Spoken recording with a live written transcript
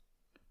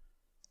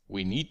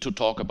We need to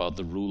talk about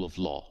the rule of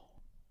law.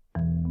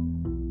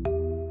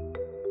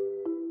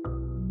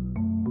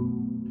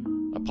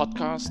 A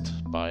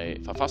podcast by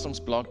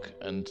Verfassungsblog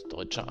and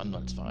Deutscher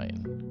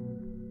Anwaltsverein.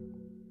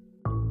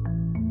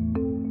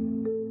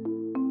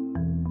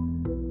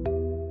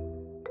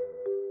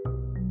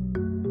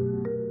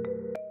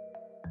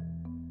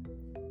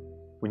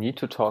 We need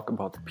to talk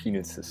about the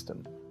penal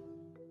system.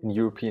 In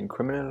European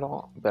criminal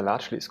law, there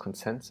largely is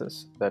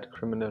consensus that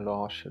criminal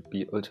law should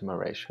be ultima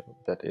ratio,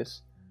 that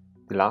is,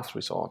 the last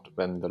resort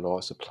when the law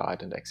is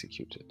applied and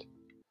executed.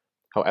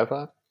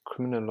 However,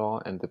 criminal law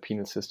and the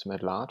penal system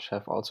at large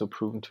have also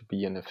proven to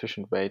be an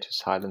efficient way to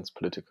silence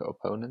political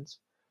opponents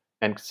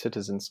and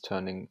citizens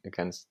turning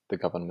against the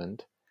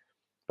government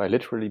by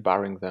literally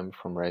barring them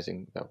from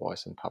raising their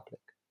voice in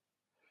public.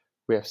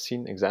 We have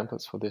seen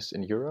examples for this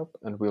in Europe,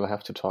 and we'll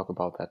have to talk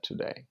about that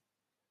today.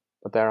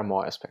 But there are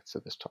more aspects to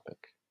this topic.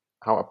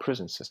 How are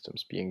prison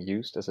systems being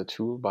used as a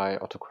tool by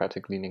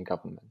autocratic-leaning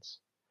governments?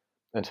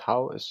 And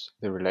how is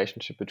the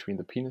relationship between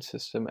the penal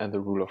system and the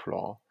rule of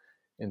law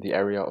in the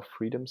area of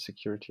freedom,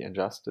 security, and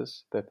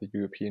justice that the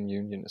European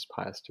Union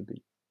aspires to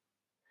be?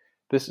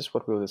 This is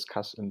what we'll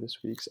discuss in this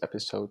week's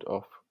episode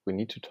of We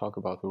Need to Talk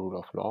About the Rule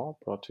of Law,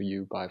 brought to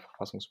you by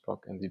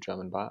Verfassungsblog and the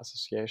German Bar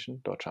Association,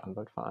 Deutscher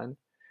Anwaltsverein,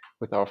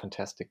 with our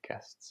fantastic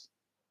guests.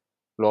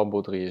 Laure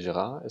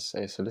Baudrier-Gérard is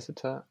a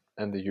solicitor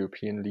and the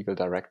European Legal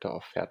Director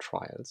of Fair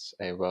Trials,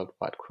 a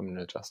worldwide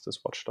criminal justice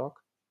watchdog.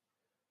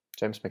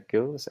 James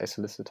McGill is a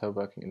solicitor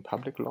working in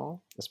public law,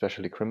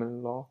 especially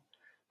criminal law,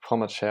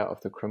 former chair of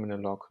the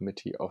Criminal Law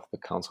Committee of the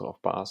Council of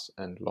Bars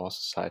and Law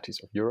Societies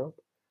of Europe,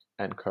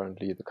 and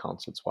currently the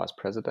Council's vice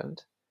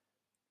president.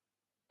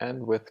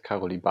 And with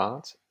Carolie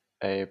Barth,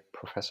 a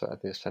professor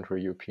at the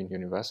Central European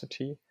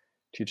University,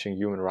 teaching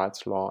human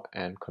rights law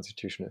and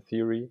constitutional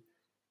theory,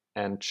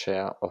 and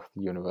chair of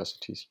the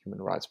university's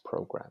human rights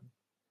program.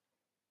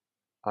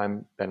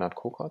 I'm Bernhard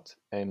Kokott,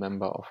 a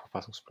member of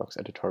Verfassungsblog's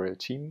editorial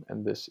team,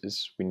 and this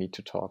is We Need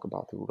to Talk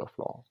About the Rule of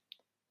Law.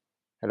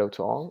 Hello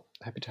to all,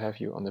 happy to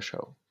have you on the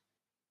show.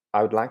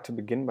 I would like to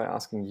begin by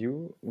asking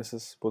you,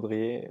 Mrs.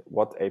 Baudrier,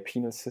 what a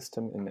penal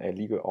system in a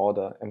legal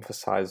order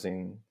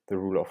emphasizing the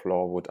rule of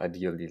law would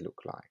ideally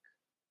look like.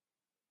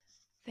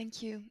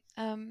 Thank you.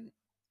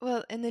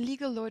 Well, in a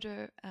legal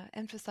order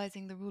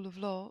emphasizing the rule of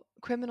law,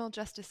 criminal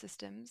justice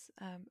systems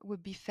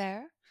would be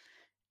fair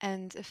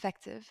and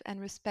effective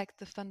and respect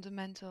the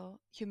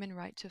fundamental human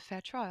right to a fair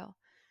trial,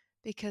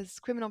 because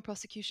criminal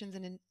prosecutions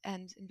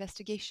and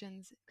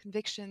investigations,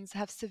 convictions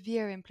have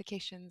severe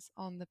implications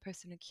on the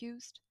person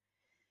accused.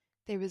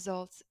 They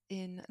result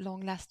in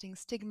long-lasting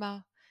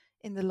stigma,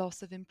 in the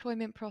loss of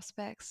employment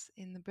prospects,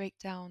 in the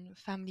breakdown of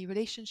family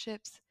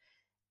relationships,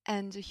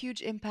 and a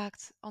huge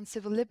impact on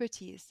civil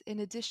liberties,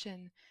 in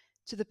addition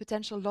to the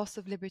potential loss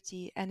of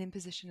liberty and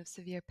imposition of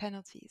severe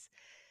penalties.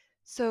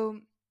 So,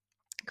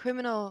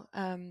 criminal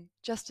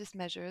justice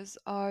measures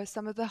are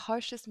some of the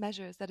harshest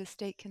measures that a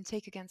state can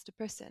take against a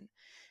person.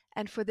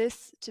 And for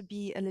this to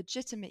be a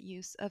legitimate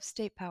use of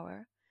state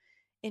power,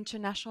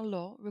 international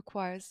law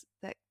requires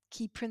that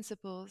key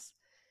principles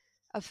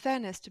of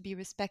fairness to be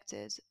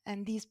respected.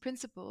 And these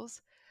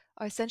principles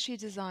are essentially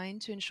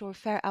designed to ensure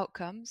fair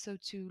outcome, so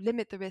to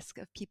limit the risk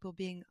of people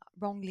being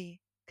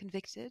wrongly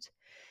convicted,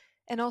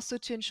 and also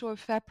to ensure a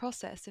fair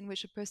process in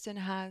which a person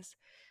has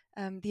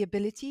the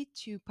ability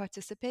to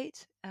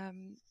participate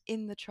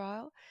in the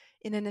trial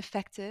in an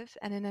effective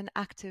and in an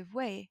active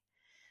way.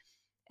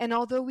 And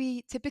although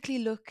we typically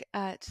look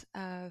at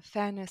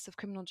fairness of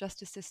criminal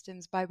justice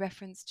systems by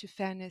reference to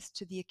fairness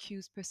to the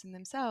accused person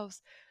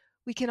themselves,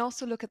 we can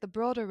also look at the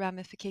broader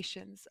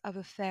ramifications of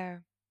a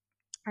fair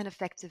and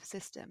effective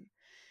system.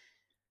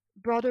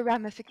 Broader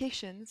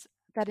ramifications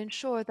that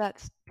ensure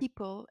that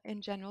people,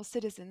 in general,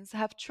 citizens,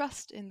 have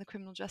trust in the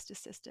criminal justice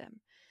system.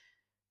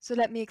 So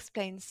let me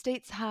explain.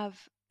 States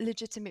have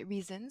legitimate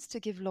reasons to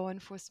give law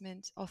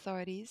enforcement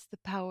authorities the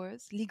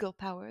powers, legal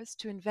powers,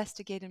 to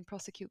investigate and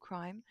prosecute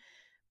crime.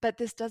 But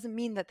this doesn't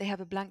mean that they have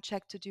a blank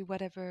check to do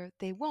whatever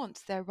they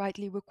want. They're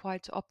rightly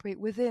required to operate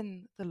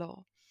within the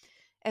law.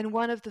 And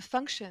one of the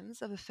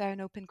functions of a fair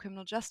and open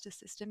criminal justice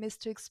system is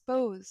to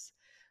expose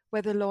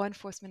whether law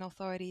enforcement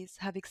authorities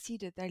have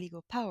exceeded their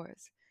legal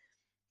powers.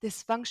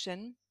 This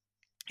function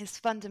is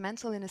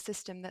fundamental in a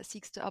system that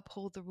seeks to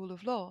uphold the rule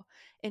of law,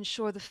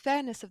 ensure the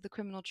fairness of the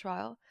criminal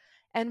trial,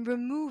 and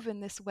remove in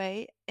this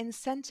way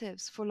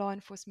incentives for law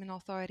enforcement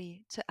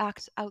authority to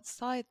act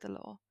outside the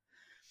law.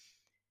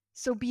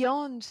 So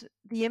beyond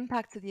the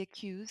impact of the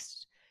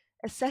accused,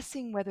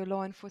 assessing whether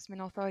law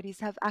enforcement authorities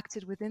have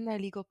acted within their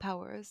legal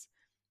powers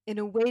in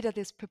a way that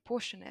is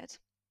proportionate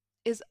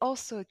is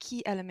also a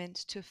key element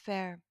to a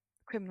fair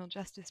criminal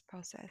justice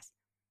process.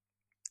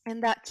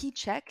 And that key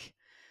check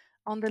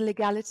on the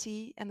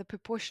legality and the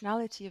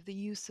proportionality of the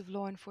use of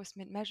law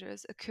enforcement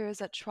measures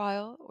occurs at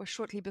trial or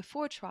shortly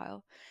before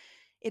trial.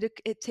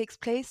 It takes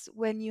place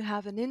when you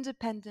have an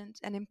independent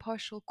and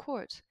impartial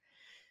court,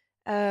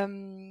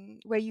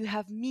 where you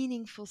have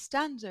meaningful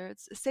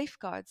standards,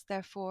 safeguards,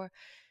 therefore,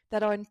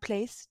 that are in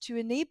place to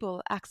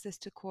enable access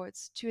to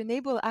courts, to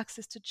enable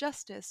access to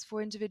justice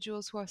for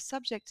individuals who are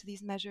subject to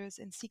these measures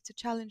and seek to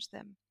challenge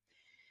them.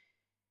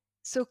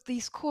 So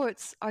these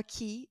courts are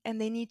key, and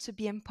they need to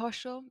be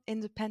impartial,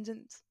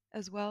 independent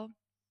as well.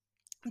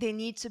 They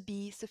need to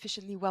be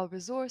sufficiently well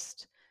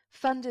resourced,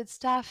 funded,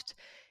 staffed,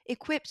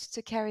 equipped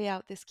to carry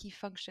out this key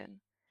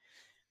function.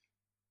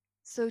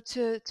 So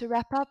to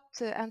wrap up,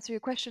 to answer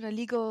your question, a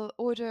legal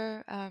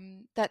order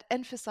that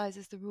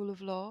emphasizes the rule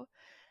of law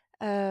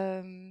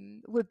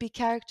would be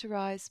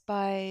characterized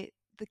by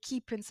the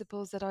key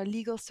principles that are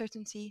legal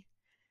certainty,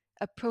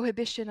 a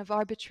prohibition of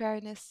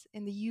arbitrariness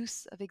in the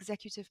use of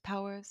executive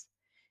powers,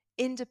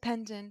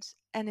 independent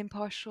and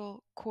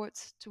impartial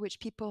courts to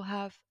which people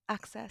have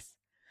access,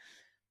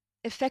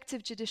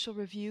 effective judicial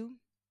review,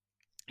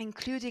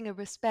 including a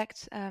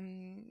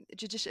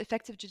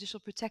effective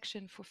judicial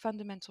protection for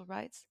fundamental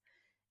rights,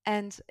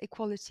 and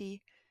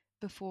equality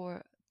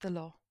before the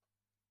law.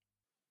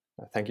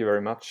 Thank you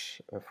very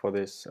much for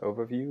this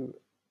overview.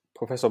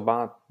 Professor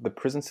Barth, the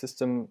prison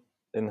system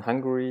in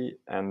Hungary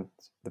and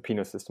the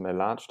penal system at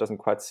large doesn't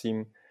quite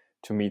seem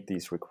to meet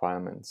these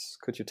requirements.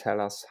 Could you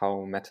tell us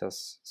how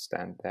matters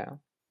stand there?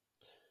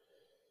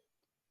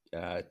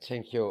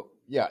 Thank you.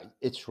 Yeah,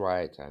 it's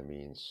right. I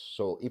mean,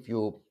 so if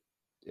you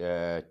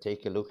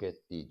take a look at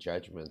the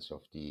judgments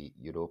of the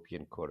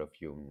European Court of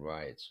Human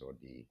Rights or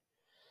the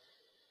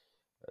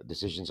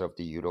decisions of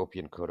the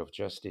European Court of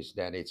Justice,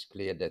 then it's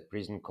clear that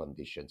prison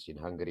conditions in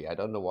Hungary, I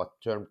don't know what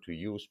term to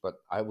use, but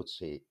I would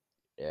say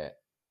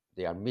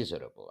they are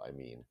miserable. I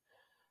mean,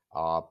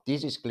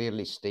 this is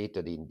clearly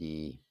stated in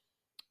the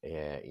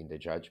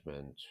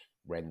judgment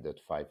rendered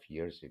 5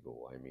 years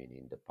ago. I mean,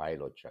 in the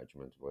pilot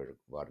judgment,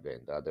 Varga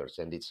and others,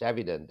 and it's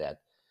evident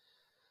that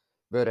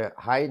where a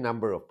high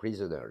number of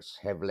prisoners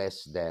have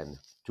less than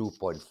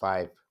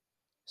 2.5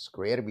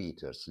 square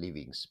meters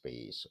living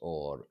space,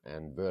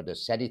 and where the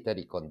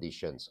sanitary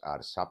conditions are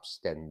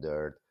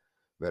substandard,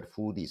 where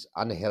food is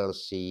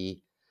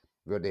unhealthy,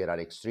 where there are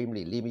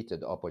extremely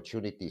limited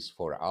opportunities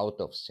for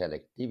out-of-cell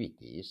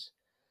activities,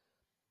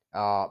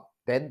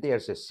 then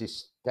there's a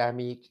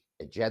systemic,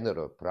 a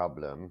general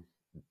problem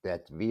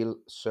that will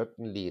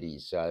certainly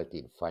result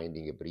in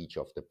finding a breach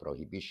of the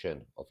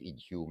prohibition of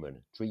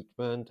inhuman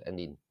treatment. And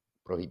in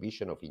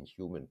prohibition of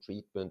inhuman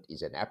treatment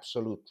is an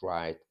absolute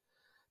right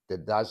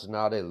that does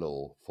not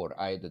allow for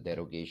either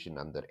derogation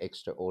under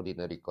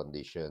extraordinary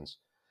conditions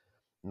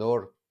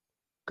nor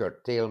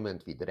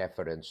curtailment with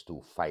reference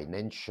to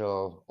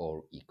financial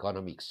or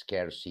economic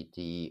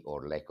scarcity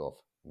or lack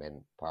of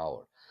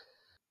manpower.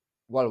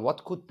 Well,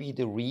 what could be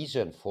the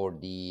reason for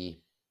the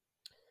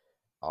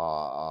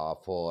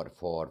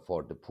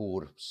for the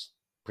poor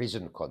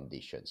prison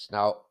conditions?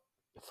 Now,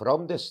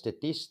 from the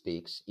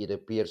statistics, it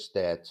appears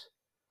that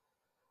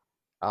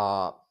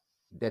the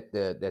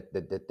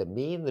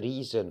main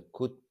reason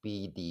could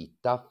be the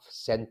tough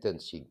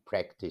sentencing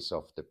practice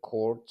of the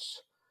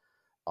courts.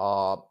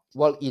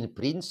 Well, in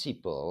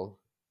principle,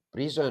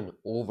 prison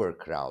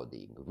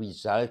overcrowding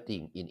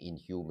resulting in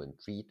inhuman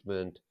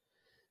treatment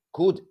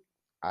could,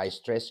 I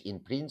stress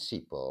in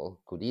principle,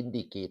 could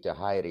indicate a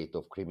high rate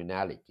of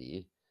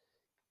criminality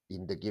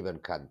in the given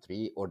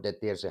country, or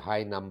that there's a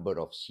high number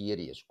of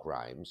serious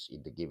crimes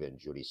in the given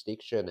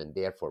jurisdiction, and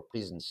therefore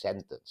prison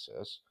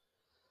sentences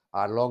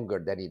are longer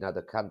than in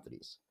other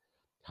countries.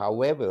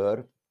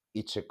 However,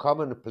 it's a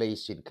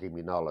commonplace in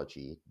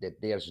criminology that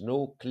there's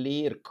no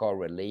clear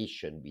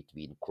correlation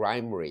between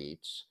crime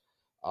rates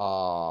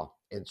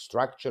and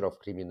structure of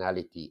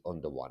criminality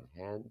on the one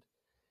hand,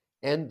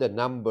 and the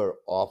number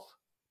of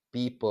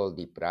people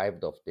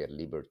deprived of their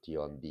liberty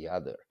on the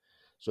other.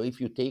 So if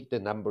you take the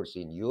numbers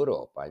in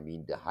Europe, I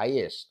mean, the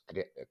highest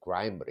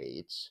crime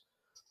rates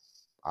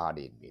are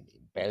in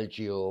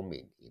Belgium,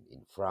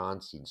 in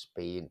France, in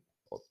Spain,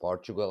 or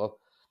Portugal.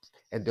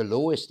 And the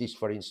lowest is,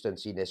 for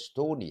instance, in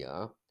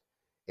Estonia,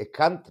 a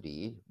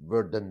country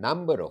where the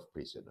number of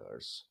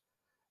prisoners,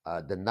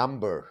 the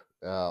number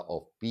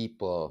of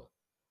people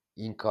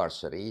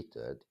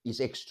incarcerated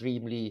is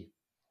extremely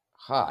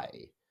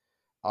high.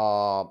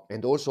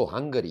 And also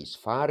Hungary is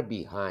far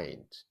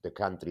behind the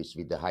countries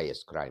with the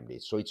highest crime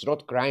rates. So it's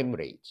not crime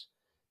rates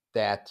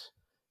that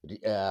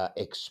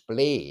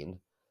explain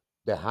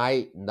the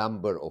high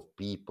number of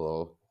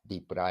people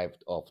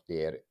deprived of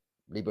their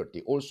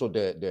liberty. Also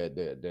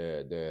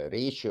the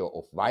ratio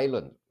of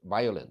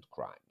violent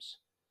crimes,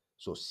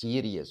 so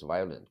serious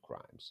violent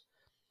crimes,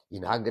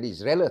 in Hungary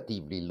is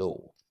relatively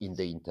low in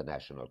the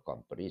international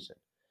comparison.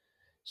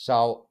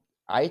 So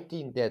I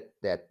think that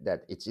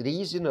it's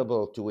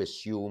reasonable to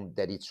assume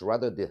that it's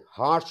rather the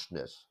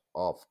harshness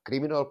of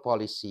criminal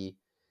policy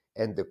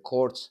and the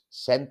court's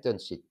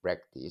sentencing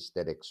practice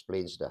that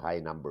explains the high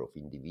number of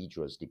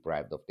individuals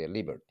deprived of their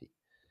liberty.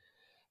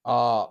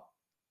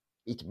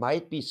 It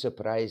might be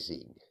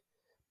surprising,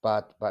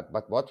 but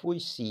what we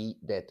see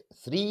that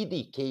 3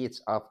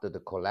 decades after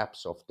the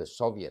collapse of the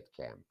Soviet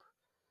camp,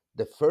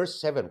 the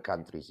first 7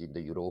 countries in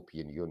the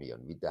European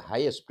Union with the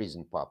highest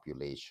prison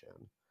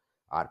population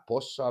are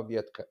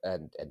post-Soviet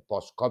and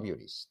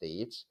post-communist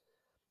states,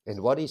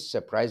 And what is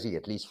surprising,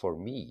 at least for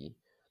me,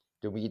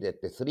 to me,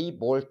 that the three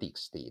Baltic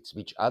states,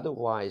 which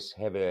otherwise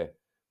have a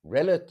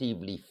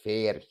relatively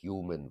fair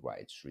human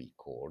rights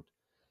record,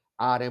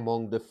 are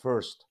among the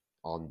first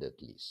on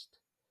that list.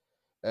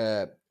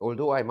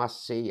 Although I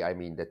must say, I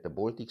mean, that the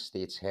Baltic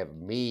states have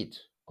made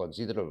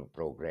considerable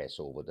progress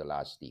over the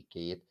last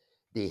decade.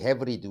 They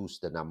have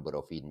reduced the number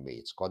of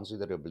inmates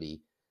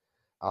considerably.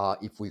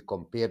 If we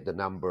compare the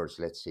numbers,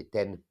 let's say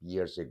 10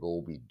 years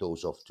ago with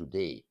those of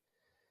today,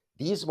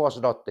 this was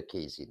not the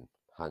case in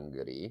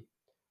Hungary.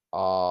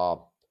 Uh,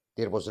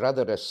 there was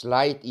rather a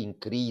slight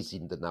increase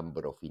in the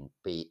number of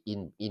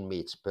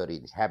inmates per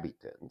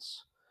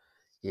inhabitants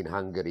in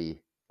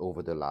Hungary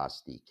over the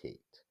last decade.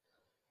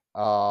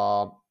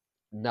 Uh,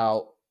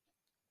 Now,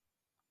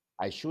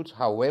 I should,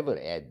 however,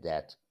 add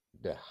that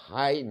the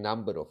high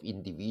number of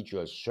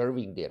individuals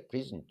serving their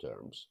prison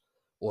terms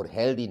or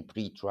held in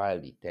pre-trial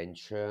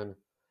detention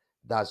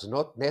does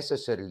not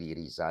necessarily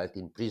result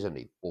in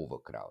prison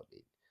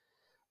overcrowding.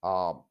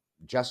 Um,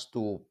 just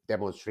to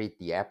demonstrate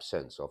the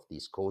absence of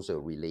this causal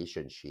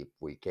relationship,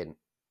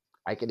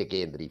 I can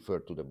again refer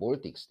to the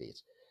Baltic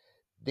states.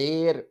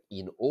 There,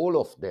 in all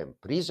of them,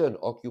 prison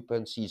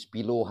occupancy is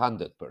below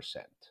 100%.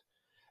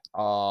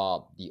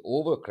 The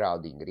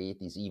overcrowding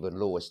rate is even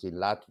lowest in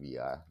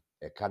Latvia,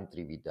 a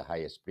country with the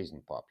highest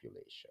prison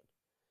population.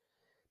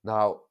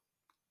 Now,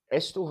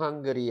 as to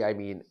Hungary, I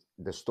mean,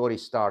 the story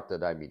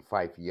started,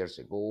 5 years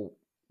ago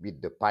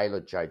with the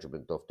pilot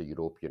judgment of the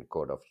European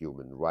Court of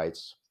Human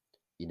Rights.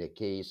 In a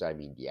case,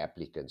 the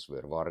applicants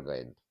were Varga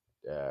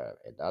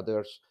and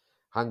others.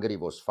 Hungary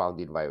was found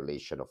in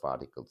violation of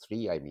Article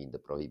 3, the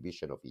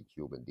prohibition of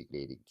inhuman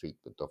degrading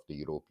treatment of the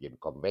European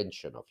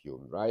Convention of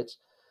Human Rights.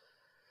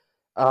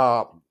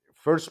 Uh,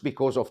 First,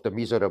 because of the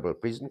miserable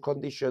prison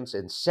conditions,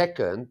 and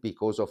second,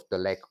 because of the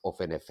lack of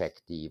an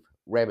effective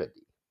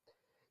remedy.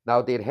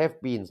 Now, there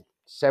have been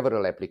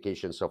several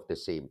applications of the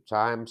same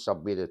time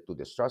submitted to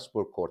the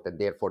Strasbourg court, and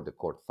therefore the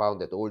court found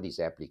that all these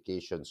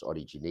applications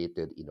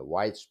originated in a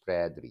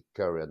widespread,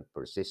 recurrent,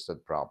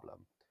 persistent problem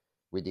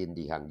within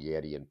the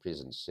Hungarian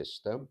prison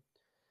system.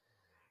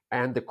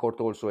 And the court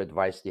also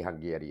advised the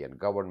Hungarian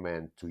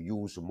government to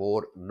use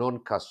more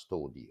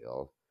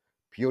non-custodial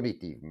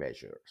punitive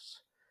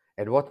measures.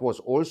 And what was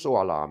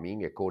also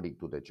alarming, according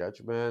to the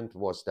judgment,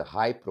 was the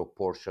high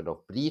proportion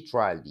of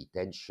pre-trial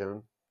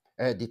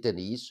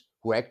detainees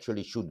who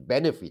actually should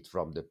benefit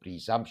from the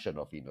presumption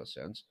of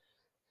innocence,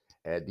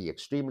 the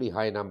extremely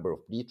high number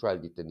of pre-trial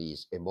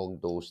detainees among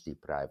those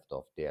deprived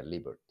of their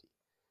liberty.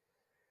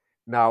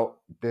 Now,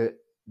 the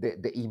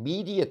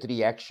immediate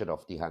reaction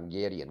of the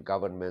Hungarian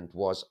government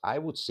was, I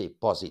would say,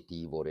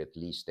 positive or at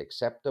least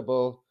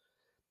acceptable.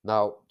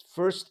 Now,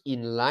 first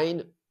in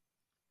line,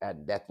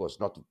 and that was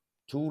not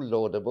too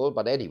laudable,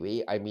 but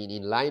anyway,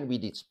 in line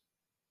with its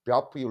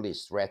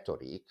populist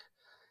rhetoric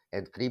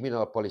and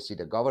criminal policy,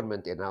 the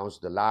government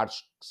announced the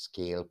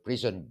large-scale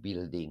prison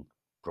building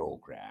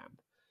program.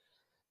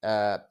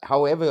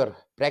 However,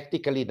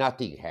 practically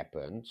nothing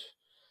happened.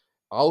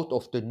 Out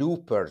of the new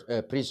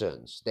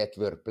prisons that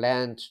were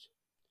planned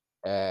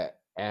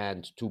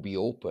and to be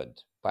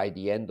opened by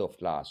the end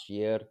of last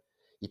year,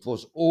 it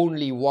was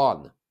only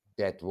one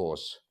that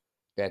was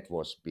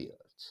built.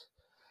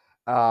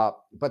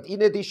 But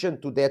in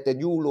addition to that, a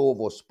new law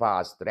was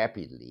passed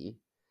rapidly,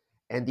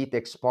 and it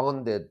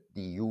expanded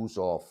the use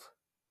of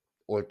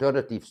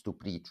alternatives to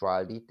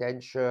pre-trial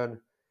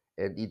detention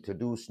and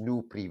introduced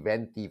new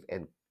preventive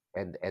and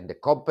the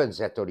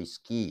compensatory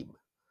scheme,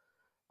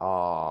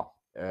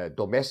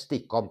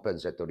 domestic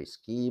compensatory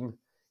scheme,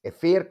 a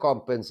fair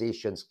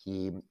compensation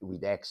scheme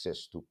with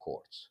access to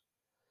courts.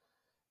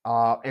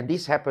 And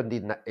this happened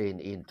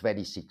in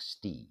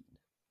 2016.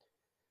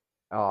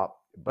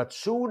 But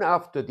soon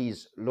after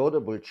this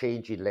laudable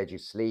change in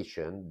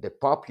legislation, the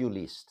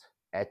populist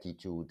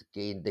attitude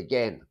gained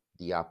again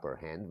the upper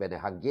hand when a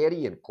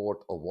Hungarian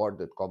court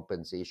awarded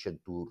compensation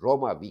to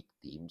Roma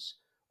victims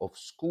of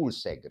school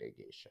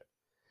segregation.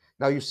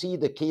 Now, you see,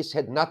 the case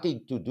had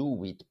nothing to do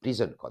with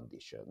prison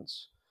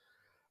conditions.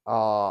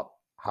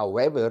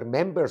 However,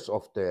 members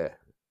of the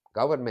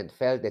government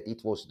felt that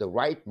it was the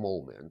right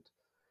moment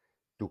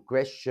to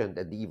question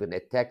and even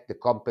attack the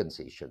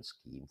compensation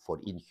scheme for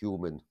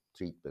inhuman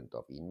treatment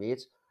of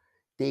inmates.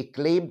 They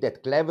claimed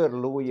that clever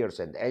lawyers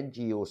and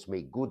NGOs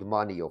make good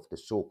money off the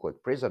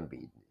so-called prison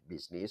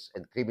business,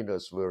 and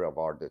criminals were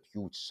awarded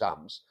huge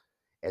sums,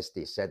 as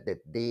they said,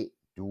 that they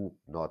do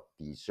not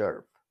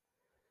deserve.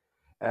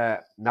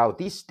 Now,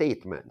 these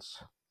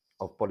statements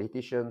of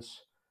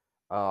politicians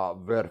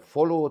were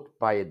followed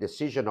by a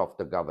decision of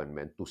the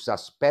government to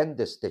suspend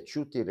the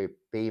statutory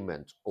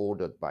payments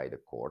ordered by the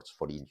courts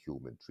for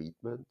inhuman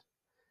treatment.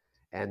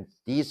 And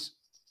this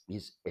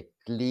is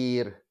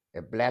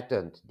a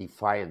blatant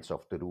defiance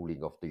of the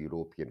ruling of the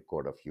European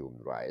Court of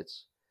Human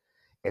Rights,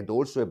 and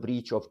also a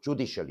breach of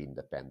judicial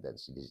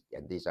independence.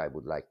 And this I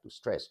would like to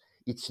stress.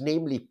 It's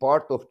namely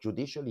part of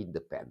judicial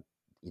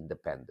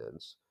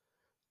independence,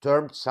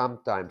 termed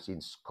sometimes in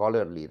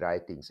scholarly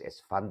writings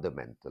as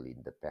fundamental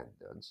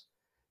independence,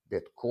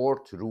 that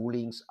court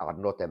rulings are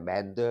not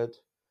amended,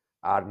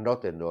 are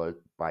not annulled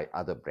by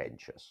other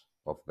branches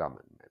of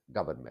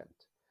government.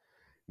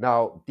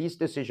 Now, this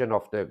decision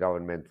of the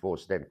government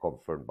was then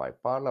confirmed by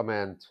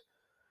Parliament.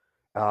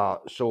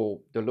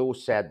 So the law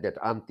said that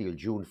until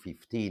June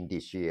 15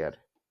 this year,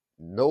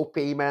 no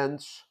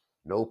payments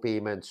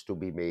to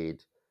be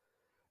made.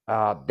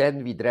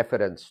 Then, with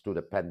reference to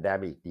the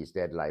pandemic, this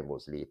deadline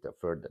was later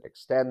further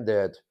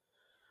extended.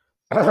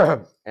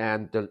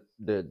 And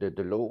the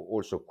law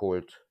also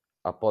called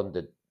upon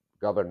the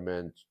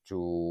government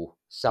to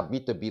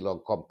submit a bill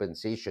on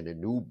compensation, a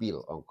new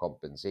bill on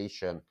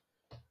compensation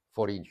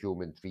for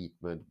inhuman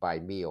treatment by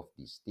May of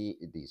this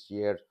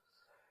year.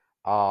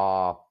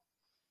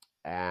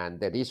 And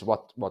that is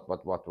what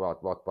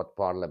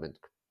Parliament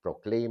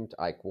proclaimed.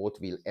 I quote,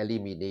 "will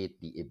eliminate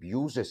the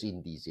abuses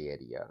in this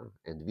area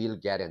and will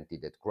guarantee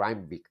that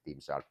crime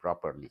victims are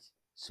properly,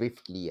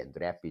 swiftly and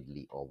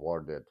rapidly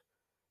awarded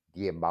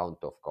the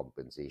amount of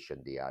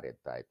compensation they are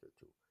entitled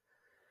to."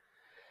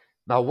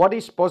 Now, what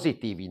is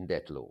positive in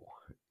that law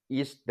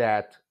is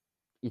that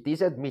it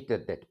is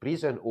admitted that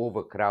prison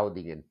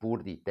overcrowding and poor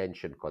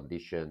detention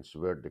conditions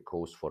were the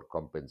cause for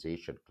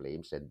compensation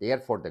claims, and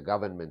therefore the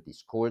government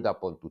is called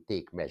upon to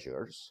take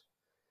measures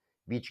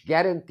which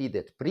guarantee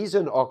that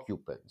prison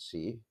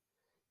occupancy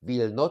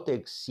will not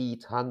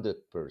exceed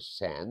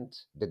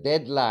 100%. The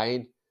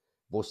deadline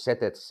was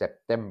set at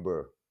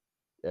September,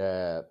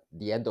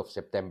 the end of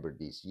September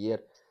this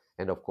year.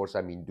 And of course,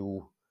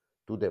 due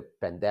to the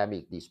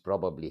pandemic, this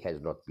probably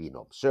has not been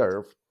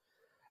observed.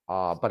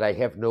 But I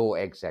have no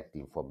exact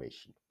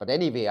information. But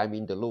anyway,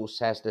 the law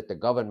says that the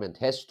government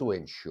has to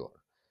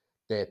ensure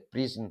that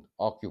prison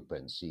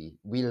occupancy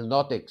will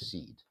not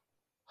exceed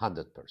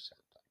 100%.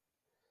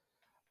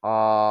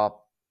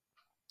 Now,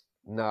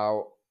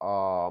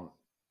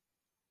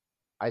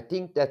 I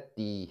think that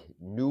the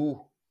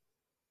new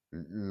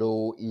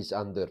law is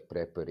under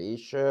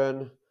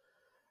preparation.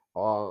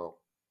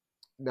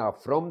 Now,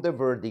 from the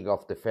wording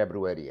of the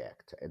February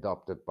Act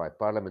adopted by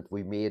Parliament,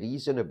 we may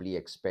reasonably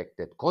expect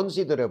that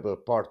considerable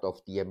part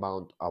of the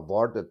amount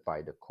awarded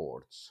by the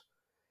courts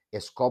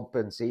as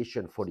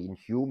compensation for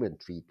inhuman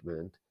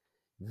treatment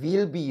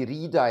will be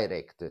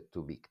redirected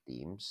to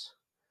victims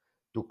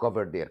to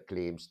cover their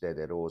claims that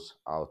arose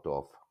out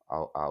of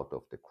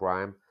the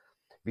crime,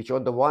 which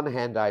on the one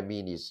hand,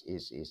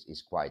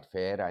 is quite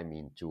fair,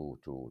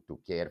 to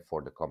care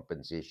for the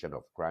compensation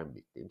of crime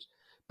victims.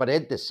 But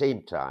at the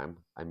same time,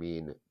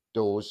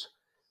 those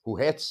who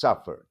had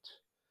suffered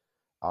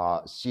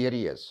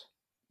serious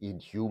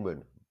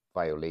inhuman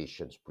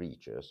violations,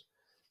 breaches,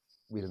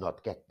 will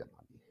not get the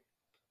money.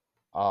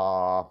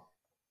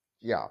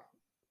 Yeah.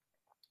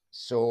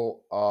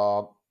 So,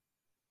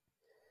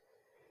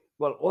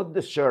 well, on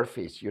the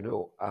surface,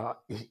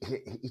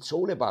 it's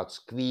all about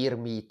square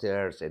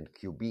meters and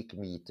cubic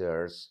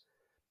meters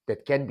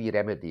that can be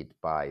remedied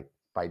by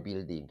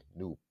building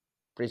new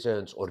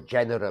prisons or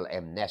general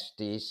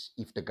amnesties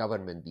if the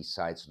government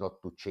decides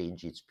not to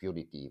change its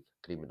punitive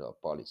criminal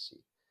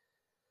policy.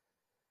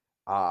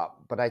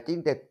 But I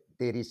think that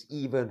there is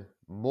even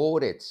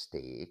more at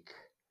stake,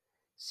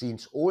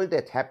 since all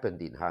that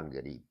happened in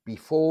Hungary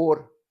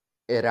before,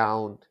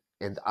 around,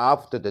 and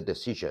after the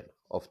decision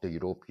of the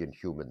European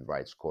Human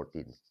Rights Court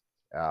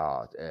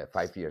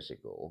 5 years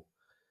ago,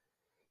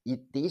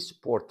 this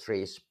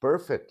portrays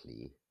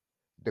perfectly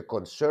the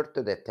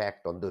concerted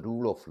attack on the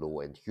rule of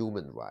law and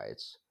human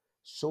rights,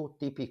 so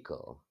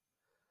typical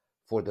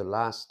for the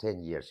last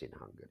 10 years in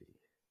Hungary.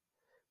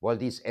 While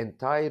this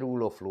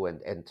anti-rule of law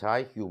and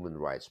anti-human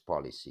rights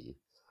policy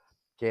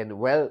can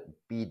well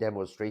be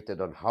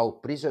demonstrated on how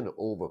prison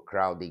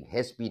overcrowding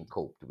has been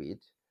coped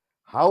with,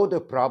 how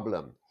the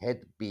problem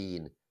had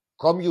been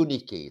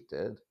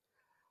communicated,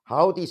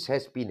 how this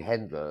has been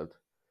handled,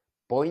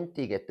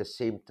 pointing at the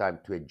same time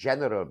to a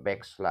general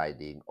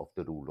backsliding of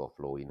the rule of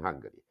law in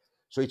Hungary.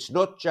 So it's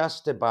not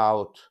just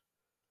about,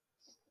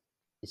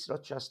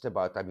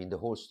 the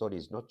whole story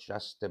is not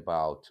just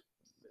about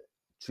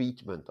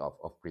treatment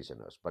of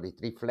prisoners, but it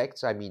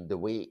reflects, the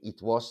way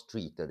it was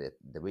treated,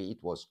 the way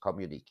it was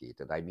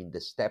communicated, the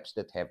steps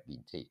that have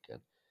been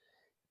taken.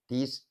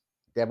 This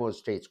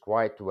demonstrates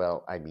quite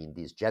well,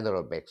 this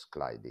general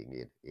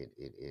backsliding in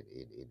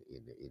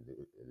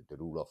the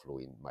rule of law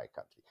in my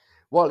country.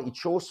 Well, it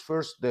shows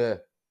first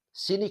the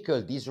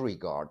cynical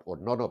disregard or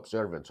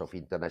non-observance of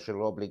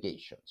international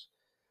obligations.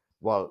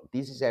 Well,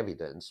 this is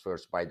evidenced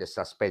first by the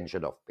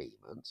suspension of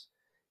payments,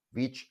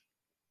 which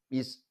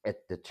is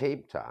at the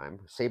same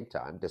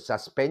time the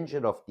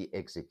suspension of the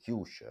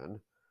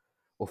execution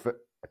of a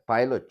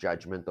pilot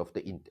judgment of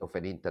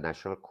an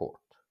international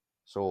court.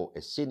 So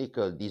a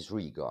cynical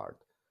disregard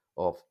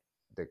of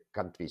the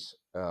country's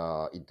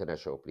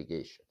international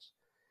obligations.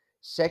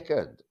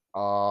 Second,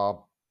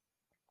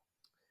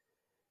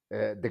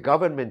 the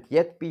government,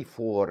 yet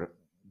before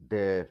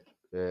the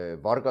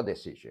Varga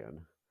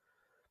decision,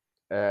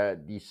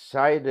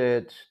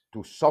 decided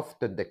to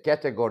soften the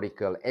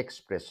categorical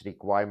express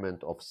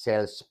requirement of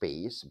cell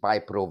space by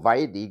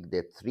providing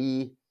the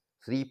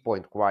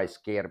 3.5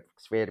 square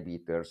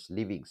meters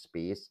living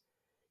space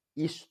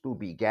is to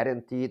be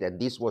guaranteed, and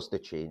this was the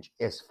change,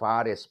 as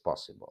far as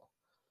possible.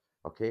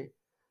 Okay,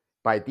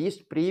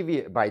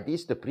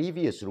 the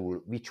previous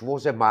rule, which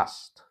was a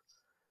must,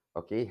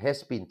 okay,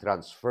 has been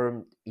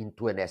transformed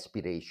into an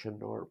aspiration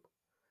norm,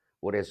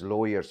 or as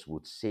lawyers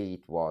would say,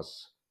 it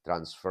was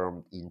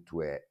transformed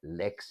into a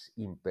lex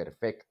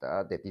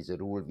imperfecta, that is a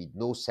rule with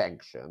no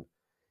sanction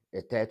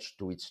attached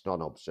to its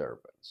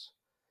non-observance.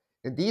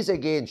 And this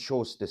again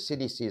shows the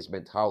cynicism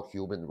and how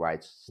human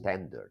rights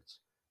standards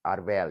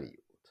are valued.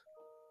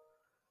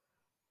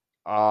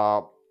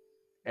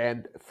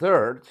 And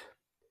third,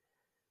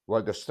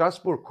 well, the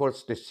Strasbourg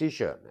Court's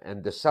decision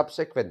and the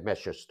subsequent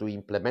measures to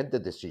implement the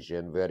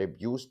decision were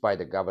abused by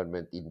the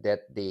government in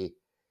that they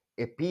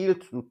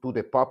appealed to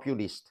the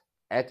populist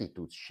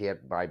attitudes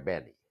shared by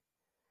many.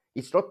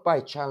 It's not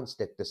by chance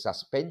that the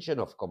suspension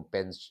of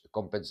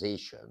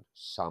compensation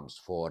sums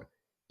for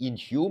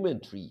inhuman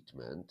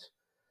treatment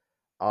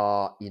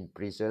in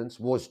prisons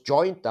was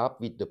joined up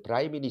with the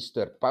Prime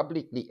Minister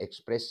publicly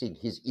expressing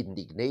his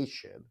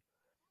indignation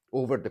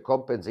over the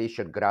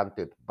compensation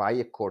granted by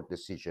a court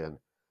decision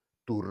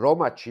to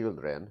Roma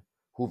children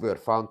who were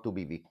found to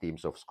be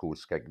victims of school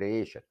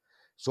segregation.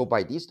 So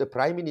by this, the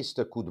Prime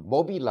Minister could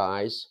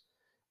mobilize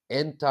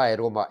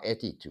anti-Roma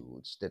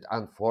attitudes that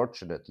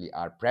unfortunately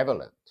are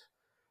prevalent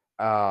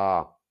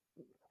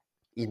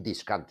in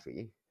this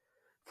country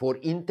for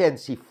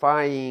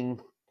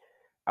intensifying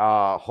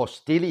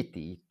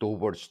hostility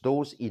towards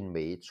those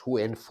inmates who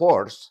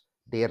enforce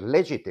their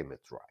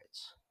legitimate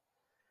rights.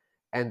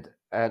 And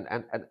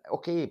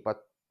okay,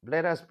 but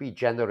let us be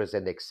generous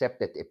and accept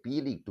that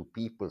appealing to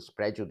people's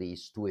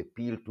prejudice to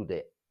appeal to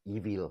the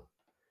evil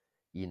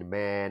in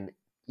man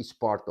is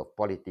part of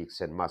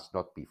politics and must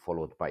not be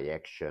followed by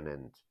action,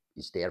 and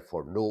is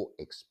therefore no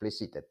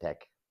explicit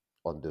attack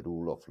on the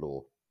rule of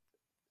law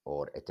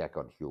or attack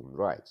on human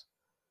rights.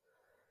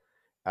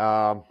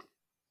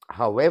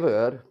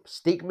 However,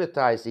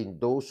 stigmatizing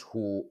those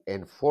who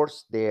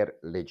enforce their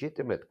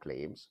legitimate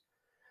claims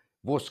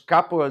was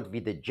coupled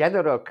with a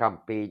general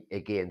campaign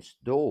against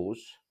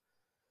those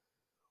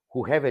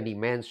who have an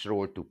immense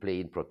role to play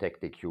in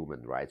protecting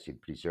human rights, in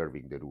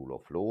preserving the rule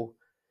of law.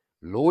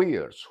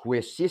 Lawyers who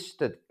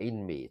assisted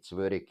inmates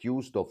were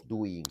accused of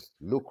doing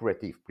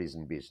lucrative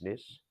prison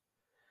business.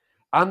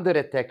 Under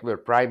attack were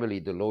primarily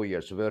the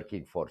lawyers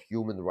working for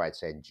human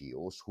rights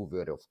NGOs, who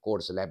were, of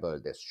course,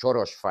 labeled as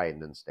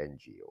Soros-financed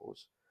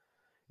NGOs.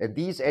 And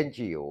these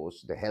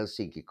NGOs, the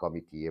Helsinki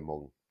Committee,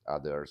 among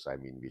others, I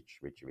mean,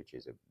 which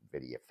is a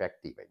very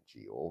effective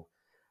NGO,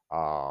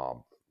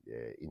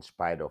 in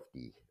spite of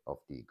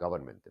the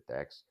government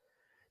attacks,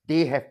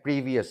 they have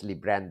previously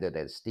branded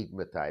and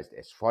stigmatized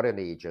as foreign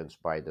agents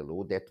by the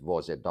law that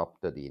was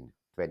adopted in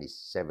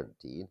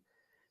 2017,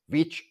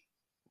 which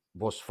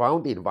was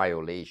found in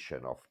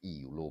violation of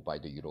EU law by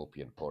the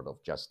European Court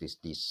of Justice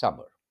this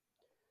summer.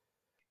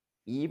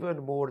 Even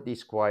more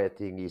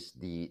disquieting is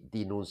the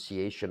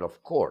denunciation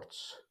of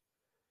courts,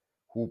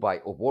 who by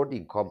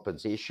awarding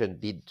compensation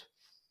did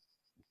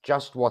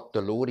just what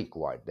the law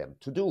required them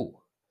to do.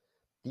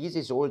 This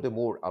is all the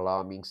more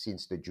alarming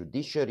since the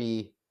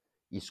judiciary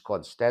is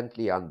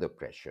constantly under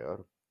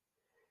pressure,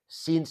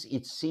 since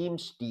it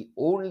seems the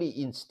only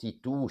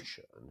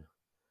institution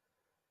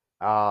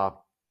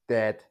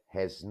that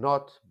has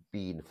not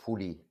been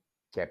fully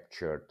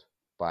captured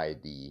by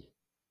the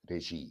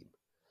regime.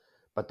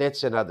 But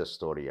that's another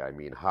story. I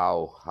mean,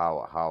 how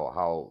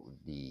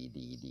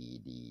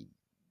the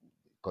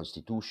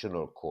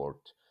Constitutional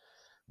Court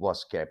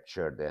was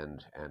captured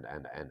and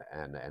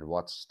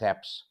what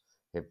steps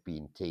have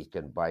been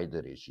taken by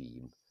the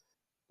regime.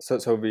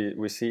 So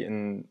we see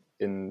in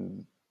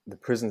the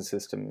prison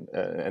system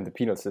and the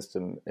penal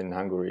system in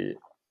Hungary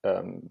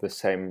the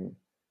same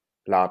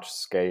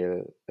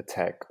large-scale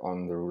attack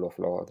on the rule of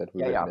law that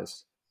we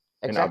witness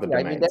in other Exactly.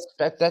 I mean, domains.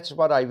 that's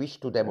what I wish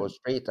to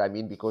demonstrate. I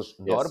mean, because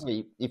Yes.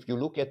 normally, if you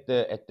look at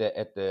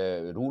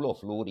the rule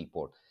of law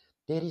report,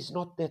 there is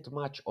not that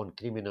much on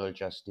criminal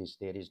justice.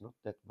 There is not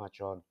that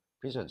much on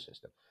prison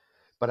system.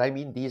 But I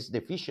mean, these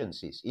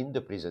deficiencies in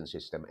the prison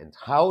system and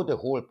how the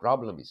whole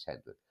problem is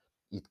handled,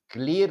 it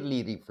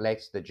clearly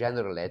reflects the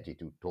general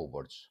attitude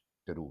towards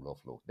the rule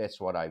of law. That's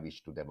what I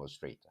wish to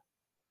demonstrate.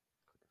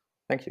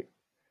 Thank you.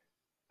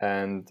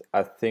 And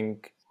I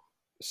think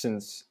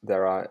since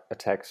there are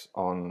attacks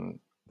on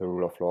the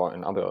rule of law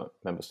in other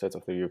member states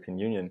of the European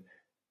Union,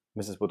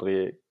 Mrs.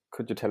 Baudrier,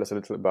 could you tell us a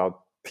little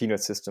about penal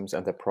systems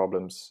and their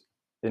problems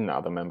in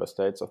other member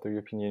states of the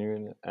European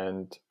Union?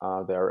 And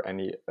are there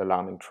any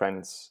alarming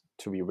trends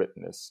to be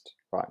witnessed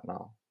right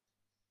now?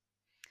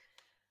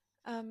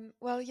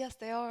 Well, yes,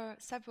 there are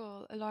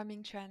several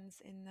alarming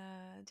trends in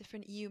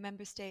different EU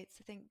member states.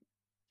 I think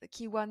the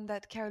key one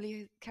that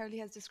Carolee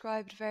has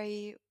described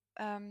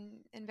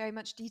in very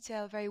much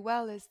detail very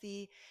well is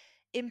the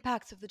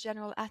impact of the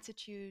general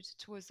attitude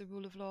towards the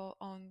rule of law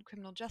on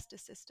criminal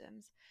justice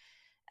systems.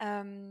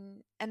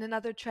 And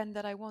another trend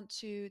that I want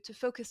to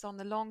focus on,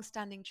 the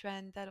long-standing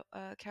trend that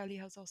Carolee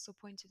has also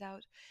pointed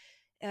out,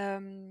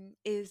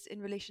 is in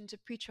relation to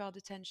pretrial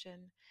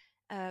detention.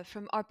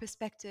 From our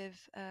perspective,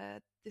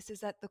 this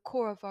is at the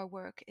core of our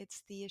work.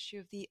 It's the issue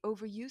of the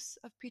overuse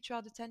of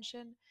pretrial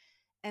detention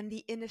and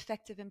the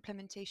ineffective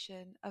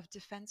implementation of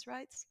defense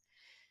rights.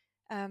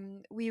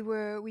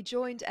 We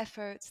joined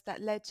efforts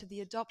that led to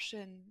the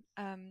adoption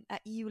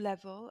at EU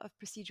level of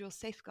procedural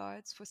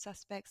safeguards for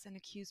suspects and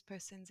accused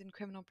persons in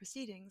criminal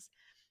proceedings.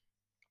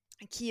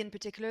 A key in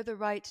particular, the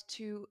right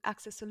to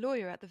access a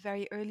lawyer at the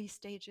very early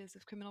stages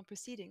of criminal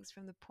proceedings,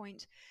 from the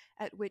point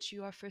at which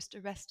you are first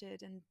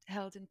arrested and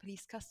held in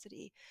police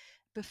custody.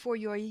 Before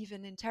you are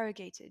even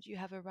interrogated, you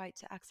have a right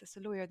to access a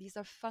lawyer. These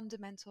are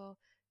fundamental,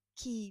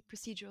 key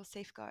procedural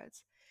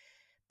safeguards.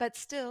 But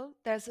still,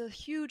 there's a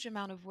huge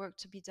amount of work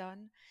to be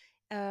done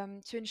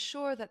to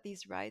ensure that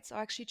these rights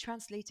are actually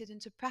translated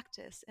into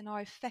practice and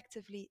are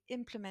effectively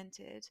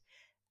implemented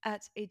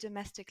at a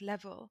domestic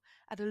level,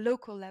 at a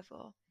local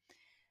level.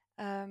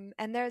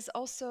 And there's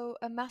also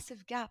a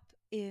massive gap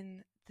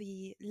in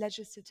the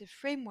legislative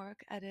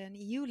framework at an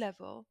EU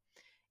level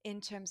in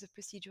terms of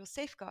procedural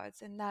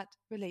safeguards, and that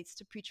relates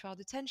to pretrial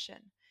detention,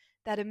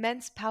 that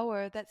immense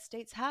power that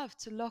states have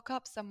to lock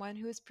up someone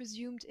who is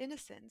presumed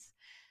innocent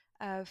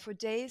for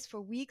days, for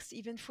weeks,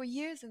 even for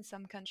years in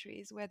some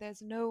countries where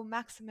there's no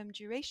maximum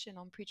duration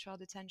on pretrial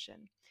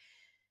detention.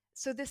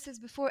 So this is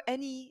before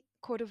any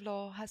court of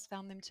law has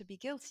found them to be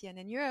guilty. And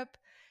in Europe,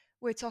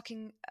 we're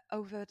talking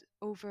over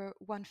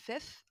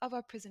 1/5 of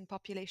our prison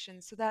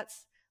population. So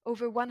that's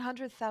over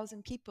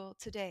 100,000 people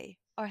today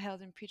are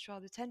held in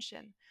pretrial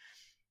detention.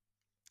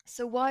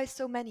 So why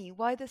so many?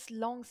 Why this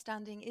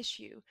long-standing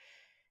issue?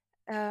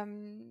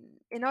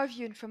 In our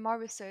view and from our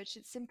research,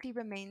 it simply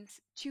remains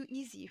too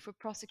easy for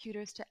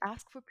prosecutors to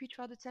ask for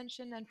pretrial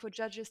detention and for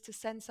judges to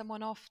send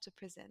someone off to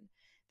prison.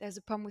 There's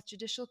a problem with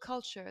judicial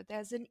culture.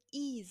 There's an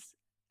ease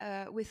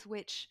with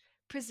which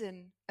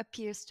prison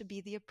appears to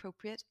be the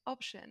appropriate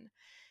option.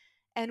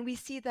 And we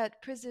see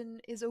that prison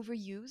is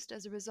overused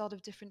as a result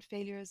of different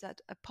failures at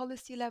a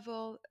policy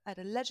level, at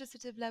a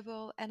legislative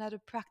level, and at a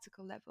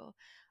practical level,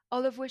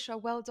 all of which are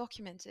well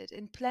documented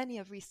in plenty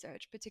of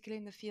research, particularly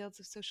in the fields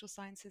of social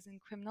sciences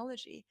and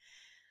criminology.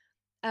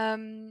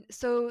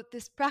 So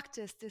this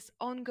practice, this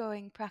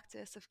ongoing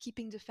practice of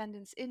keeping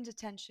defendants in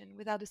detention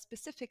without a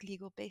specific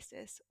legal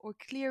basis or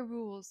clear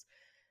rules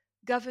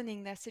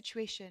governing their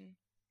situation,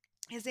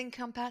 is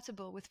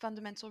incompatible with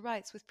fundamental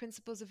rights, with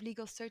principles of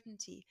legal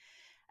certainty,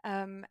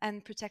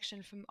 and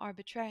protection from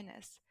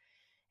arbitrariness.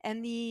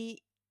 And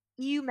the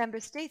EU member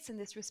states in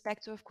this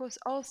respect are, of course,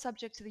 all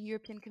subject to the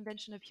European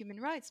Convention of Human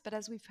Rights, but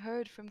as we've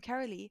heard from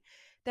Carolee,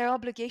 their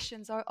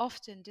obligations are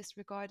often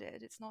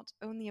disregarded. It's not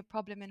only a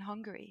problem in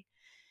Hungary.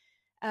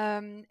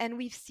 And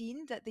we've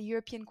seen that the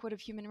European Court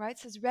of Human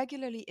Rights has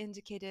regularly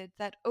indicated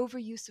that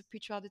overuse of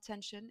pretrial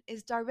detention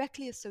is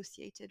directly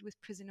associated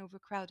with prison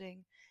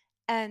overcrowding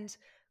and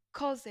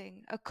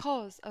causing a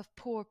cause of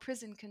poor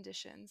prison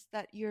conditions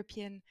that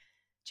European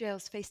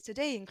jails face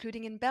today,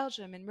 including in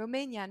Belgium, in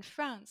Romania, and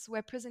France,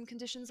 where prison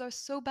conditions are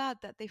so bad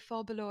that they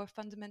fall below our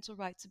fundamental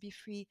right to be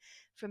free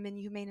from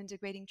inhumane and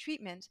degrading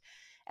treatment.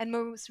 And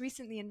most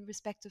recently, in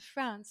respect of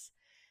France,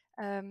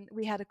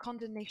 we had a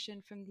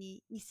condemnation from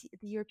the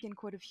European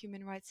Court of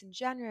Human Rights in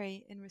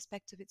January in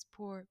respect of its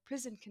poor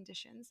prison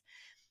conditions.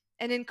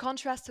 And in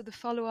contrast to the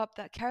follow-up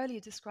that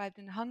Carolee described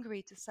in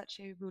Hungary to such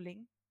a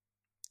ruling,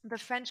 the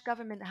French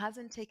government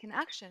hasn't taken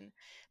action,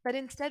 but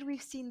instead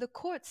we've seen the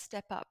courts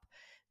step up,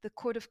 the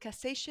Court of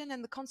Cassation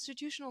and the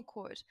Constitutional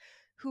Court,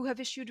 who have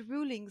issued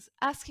rulings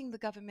asking the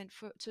government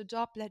to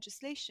adopt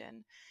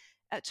legislation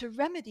to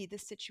remedy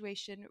this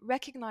situation,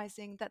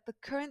 recognizing that the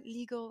current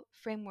legal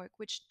framework,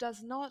 which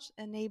does not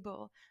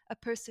enable a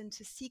person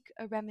to seek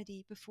a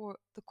remedy before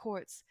the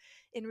courts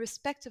in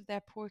respect of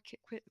their poor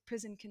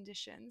prison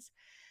conditions,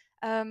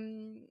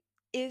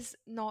 is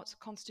not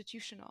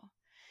constitutional.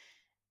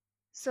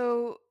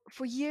 So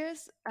for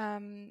years,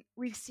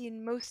 we've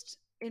seen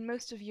in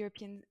most of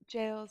European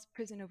jails,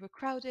 prison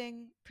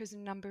overcrowding,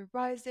 prison number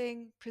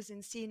rising,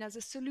 prison seen as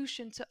a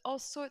solution to all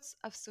sorts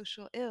of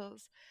social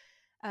ills.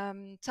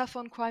 Tough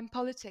on crime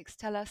politics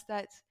tell us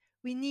that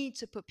we need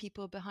to put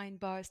people behind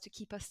bars to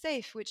keep us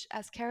safe, which,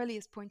 as Carolee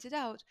has pointed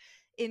out,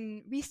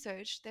 in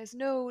research, there's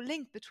no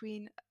link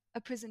between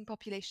a prison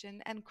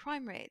population and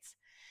crime rates.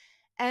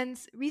 And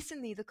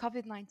recently, the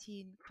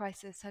COVID-19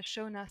 crisis has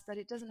shown us that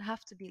it doesn't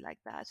have to be like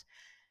that.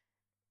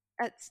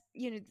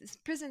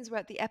 Prisons were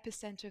at the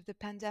epicenter of the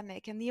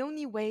pandemic, and the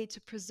only way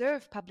to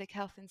preserve public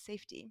health and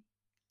safety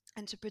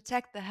and to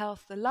protect the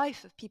health, the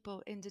life of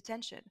people in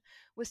detention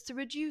was to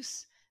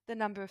reduce the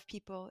number of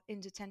people in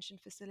detention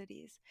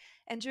facilities.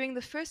 And during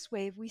the first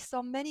wave, we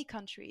saw many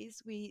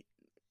countries, we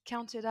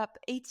counted up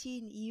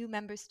 18 EU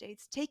member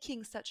states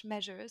taking such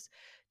measures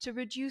to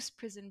reduce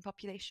prison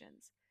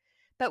populations.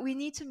 But we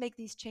need to make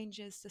these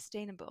changes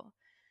sustainable.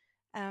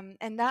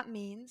 And that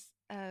means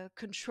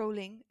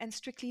controlling and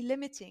strictly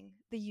limiting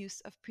the use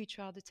of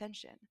pretrial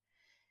detention.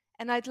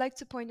 And I'd like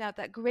to point out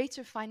that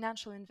greater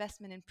financial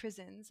investment in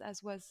prisons,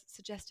 as was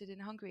suggested in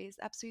Hungary, is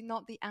absolutely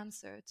not the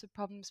answer to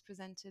problems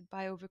presented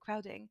by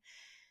overcrowding.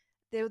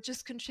 they'll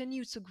just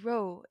continue to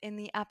grow in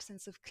the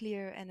absence of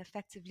clear and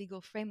effective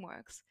legal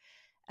frameworks.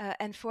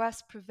 And for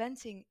us,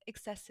 preventing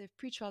excessive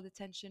pretrial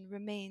detention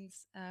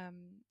remains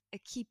a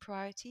key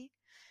priority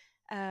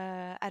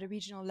at a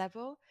regional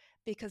level,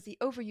 because the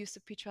overuse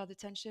of pretrial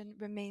detention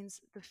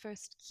remains the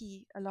first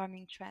key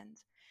alarming trend.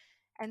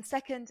 And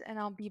second, and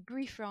I'll be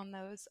briefer on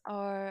those,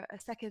 are a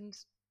second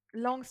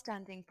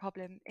long-standing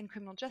problem in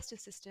criminal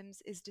justice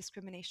systems is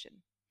discrimination.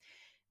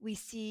 We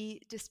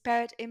see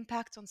disparate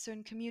impact on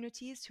certain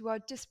communities who are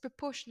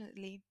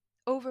disproportionately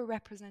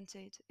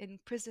overrepresented in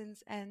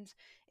prisons and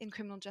in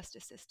criminal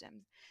justice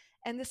systems.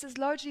 And this has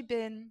largely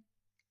been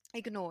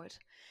ignored,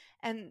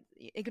 and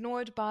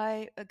ignored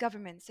by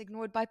governments,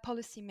 ignored by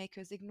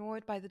policymakers,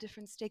 ignored by the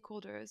different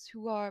stakeholders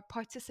who are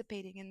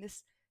participating in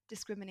this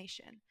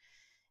discrimination.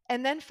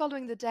 And then,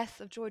 following the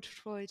death of George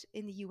Floyd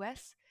in the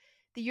US,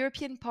 the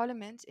European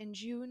Parliament in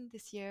June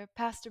this year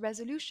passed a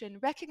resolution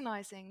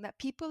recognizing that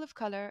people of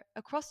color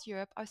across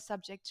Europe are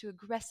subject to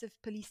aggressive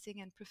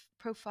policing and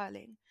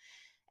profiling.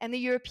 And the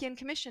European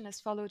Commission has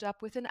followed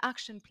up with an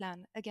action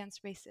plan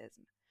against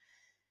racism.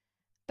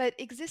 But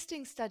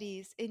existing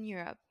studies in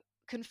Europe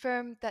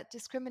confirm that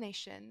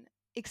discrimination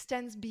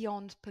extends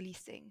beyond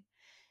policing.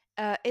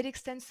 It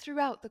extends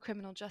throughout the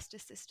criminal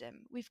justice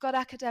system. We've got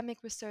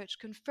academic research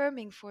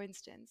confirming, for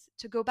instance,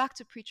 to go back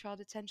to pretrial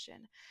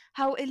detention,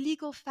 how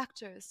illegal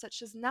factors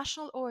such as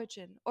national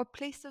origin or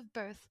place of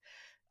birth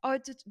are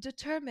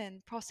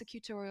determine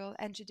prosecutorial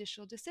and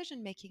judicial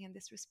decision making in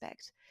this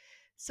respect.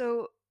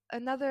 So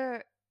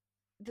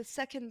the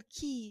second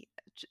key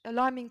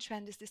alarming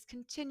trend is this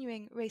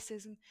continuing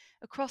racism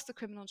across the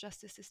criminal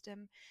justice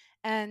system,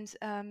 and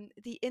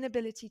the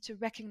inability to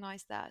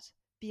recognize that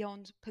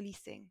beyond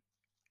policing.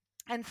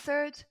 And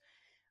third,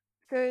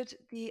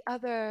 the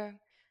other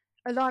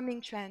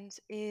alarming trend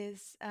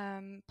is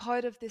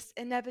part of this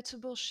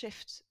inevitable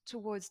shift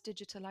towards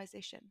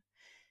digitalization.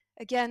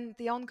 Again,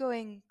 the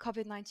ongoing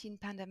COVID-19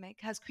 pandemic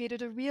has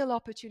created a real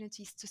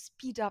opportunities to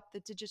speed up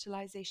the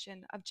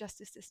digitalization of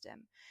justice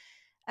system.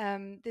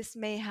 This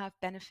may have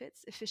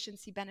benefits,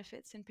 efficiency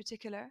benefits in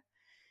particular.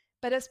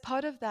 But as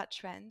part of that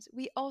trend,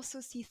 we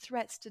also see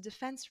threats to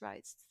defense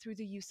rights through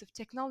the use of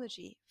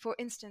technology, for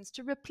instance,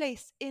 to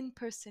replace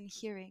in-person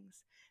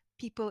hearings,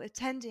 people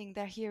attending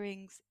their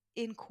hearings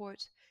in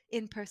court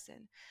in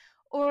person,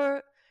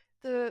 or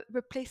the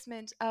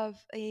replacement of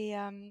a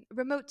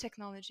remote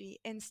technology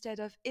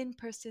instead of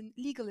in-person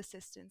legal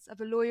assistance,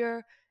 of a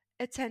lawyer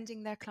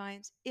attending their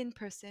client in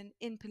person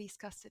in police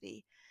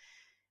custody.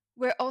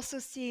 We're also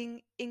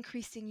seeing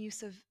increasing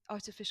use of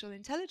artificial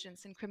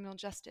intelligence in criminal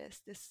justice,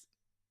 this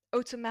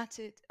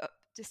automated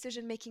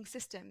decision-making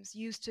systems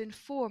used to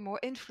inform or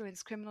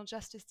influence criminal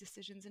justice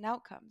decisions and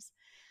outcomes.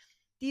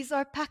 These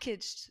are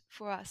packaged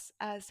for us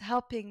as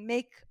helping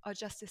make our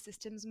justice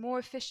systems more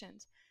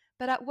efficient,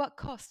 but at what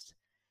cost?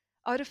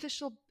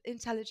 Artificial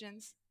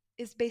intelligence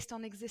is based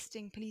on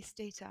existing police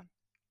data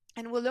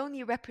and will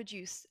only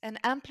reproduce and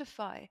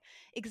amplify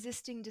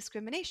existing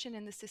discrimination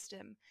in the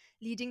system,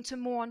 leading to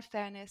more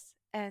unfairness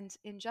and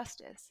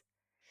injustice.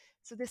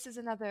 So this is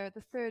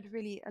the third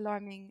really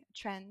alarming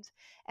trend.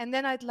 And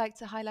then I'd like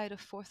to highlight a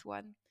fourth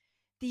one: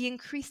 the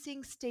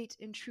increasing state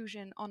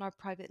intrusion on our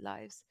private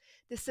lives.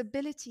 This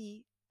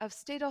ability of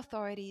state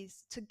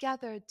authorities to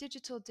gather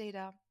digital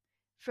data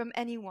from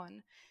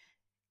anyone,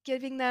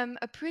 giving them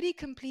a pretty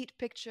complete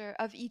picture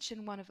of each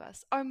and one of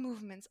us, our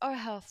movements, our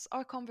healths,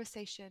 our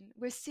conversation.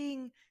 We're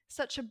seeing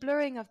such a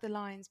blurring of the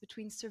lines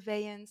between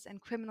surveillance and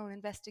criminal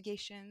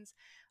investigations.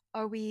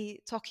 Are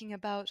we talking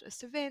about a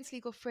surveillance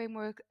legal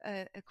framework,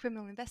 a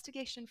criminal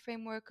investigation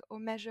framework or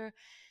measure?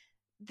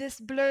 This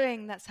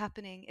blurring that's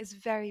happening is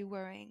very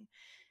worrying.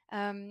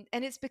 And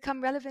it's become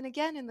relevant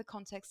again in the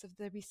context of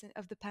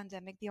the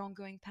pandemic, the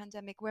ongoing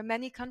pandemic, where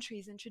many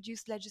countries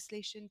introduced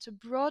legislation to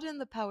broaden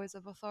the powers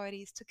of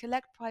authorities to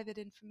collect private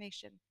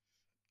information,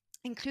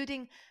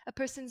 including a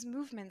person's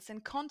movements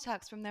and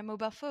contacts from their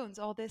mobile phones,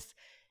 all this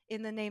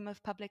in the name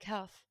of public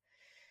health.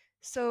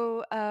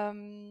 So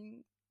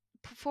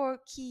 4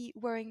 key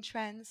worrying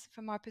trends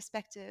from our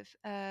perspective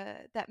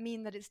that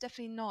mean that it's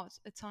definitely not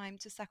a time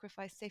to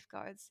sacrifice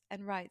safeguards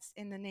and rights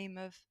in the name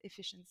of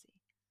efficiency.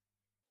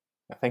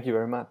 Thank you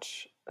very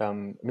much.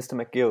 Mr.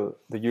 McGill,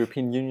 the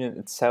European Union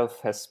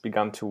itself has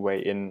begun to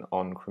weigh in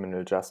on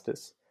criminal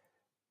justice.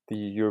 The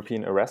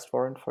European arrest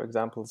warrant, for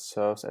example,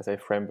 serves as a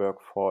framework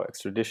for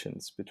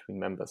extraditions between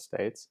member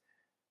states.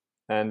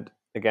 And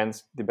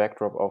against the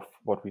backdrop of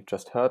what we've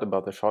just heard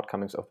about the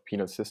shortcomings of the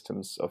penal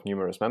systems of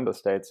numerous member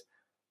states,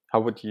 how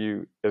would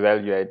you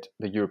evaluate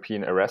the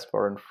European arrest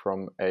warrant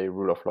from a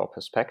rule of law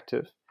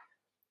perspective?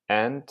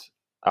 And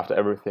after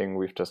everything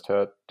we've just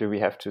heard, do we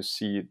have to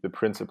see the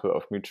principle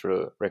of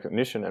mutual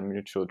recognition and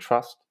mutual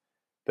trust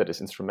that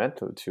is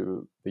instrumental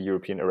to the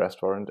European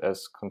arrest warrant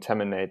as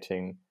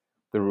contaminating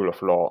the rule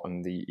of law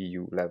on the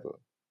EU level?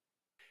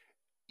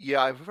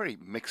 Yeah, I have a very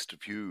mixed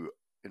view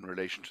in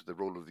relation to the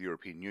role of the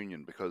European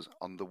Union, because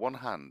on the one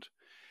hand,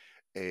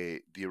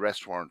 the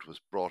arrest warrant was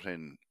brought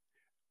in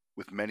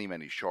with many,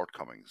 many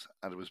shortcomings,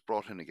 and it was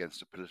brought in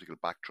against a political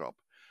backdrop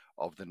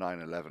of the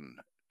 9/11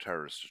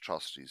 terrorist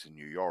atrocities in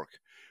New York,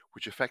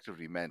 which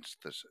effectively meant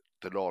that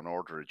the law and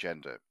order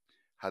agenda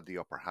had the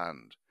upper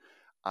hand,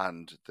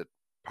 and that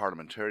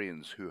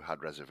parliamentarians who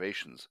had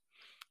reservations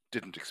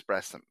didn't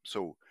express them.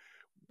 So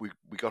we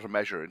got a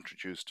measure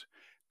introduced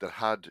that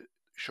had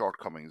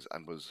shortcomings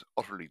and was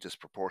utterly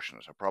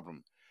disproportionate, a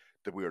problem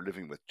that we are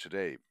living with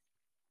today.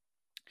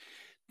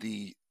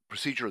 The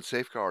procedural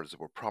safeguards that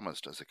were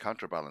promised as a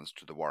counterbalance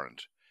to the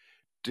warrant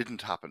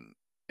didn't happen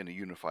in a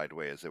unified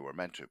way as they were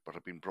meant to, but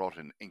have been brought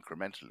in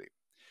incrementally.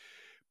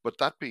 But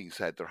that being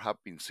said, there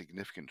have been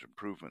significant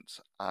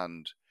improvements,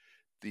 and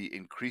the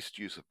increased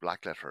use of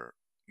black letter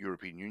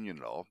European Union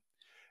law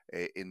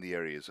in the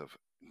areas of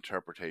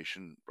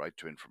interpretation, right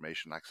to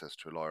information, access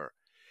to a lawyer,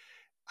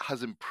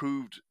 has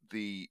improved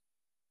the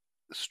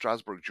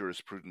Strasbourg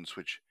jurisprudence,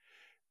 which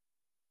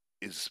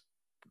is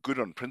good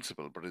on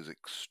principle but is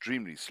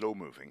extremely slow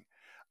moving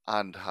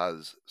and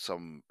has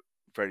some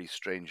very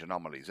strange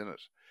anomalies in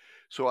it.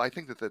 So I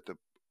think that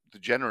the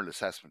general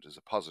assessment is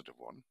a positive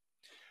one.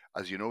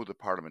 As you know, the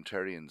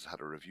parliamentarians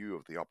had a review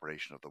of the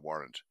operation of the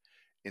warrant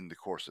in the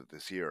course of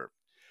this year,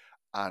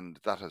 and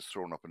that has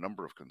thrown up a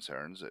number of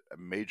concerns. A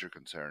major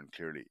concern,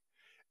 clearly,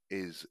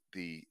 is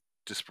the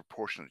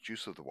disproportionate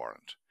use of the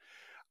warrant.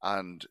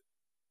 And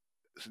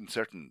in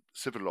certain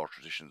civil law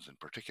traditions in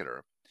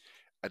particular,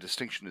 a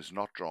distinction is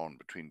not drawn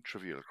between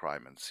trivial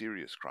crime and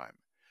serious crime,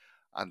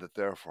 and that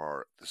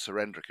therefore the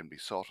surrender can be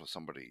sought of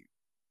somebody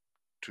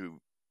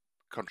to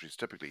countries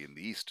typically in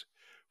the East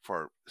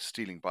for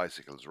stealing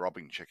bicycles,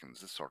 robbing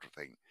chickens, this sort of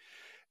thing,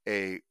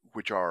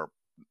 which are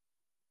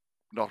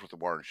not what the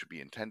warrant should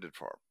be intended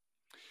for.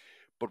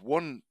 But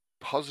one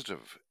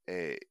positive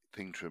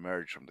thing to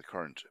emerge from the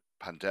current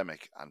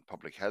pandemic and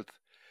public health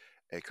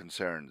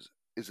concerns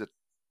is that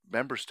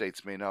member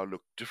states may now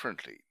look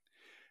differently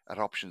at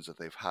options that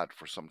they've had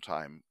for some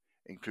time,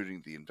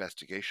 including the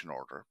investigation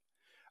order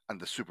and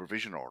the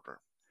supervision order,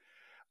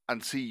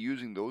 and see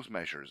using those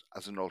measures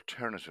as an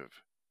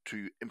alternative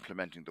to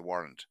implementing the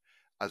warrant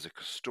as a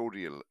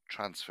custodial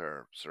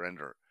transfer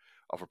surrender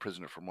of a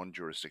prisoner from one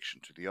jurisdiction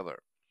to the other.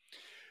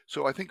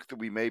 So I think that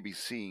we may be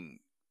seeing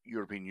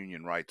European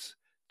Union rights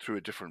through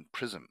a different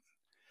prism,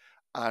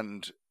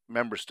 and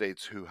member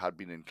states who had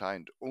been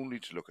inclined only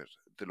to look at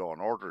the law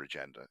and order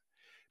agenda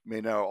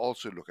may now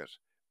also look at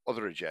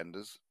other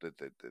agendas, the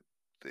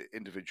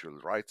individual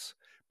rights,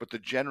 but the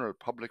general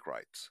public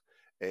rights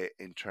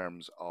in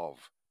terms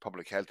of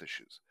public health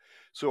issues.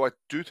 So I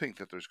do think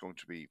that there's going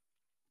to be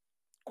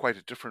quite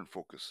a different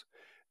focus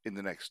in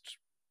the next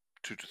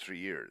 2 to 3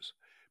 years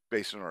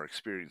based on our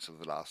experience of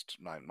the last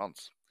 9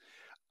 months.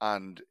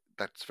 And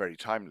that's very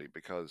timely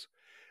because,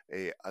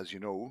 as you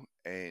know,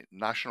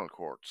 national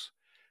courts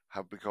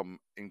have become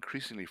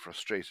increasingly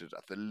frustrated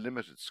at the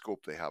limited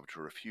scope they have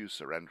to refuse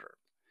surrender.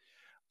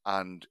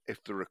 And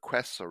if the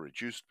requests are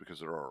reduced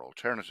because there are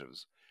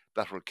alternatives,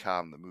 that will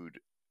calm the mood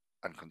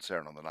and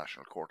concern on the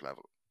national court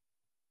level.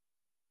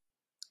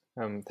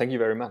 Thank you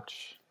very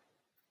much.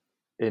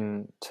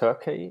 In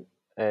Turkey,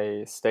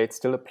 a state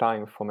still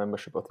applying for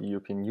membership of the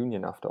European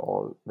Union after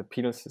all, the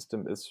penal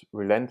system is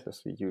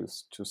relentlessly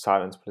used to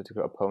silence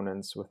political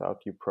opponents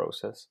without due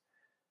process.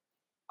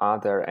 Are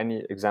there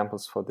any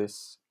examples for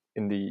this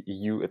in the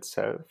EU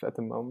itself at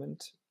the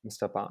moment,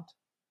 Mr. Barth?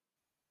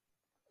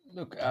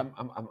 Look,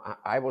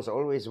 I was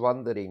always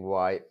wondering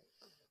why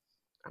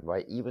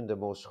even the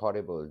most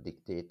horrible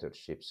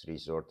dictatorships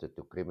resorted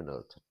to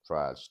criminal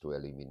trials to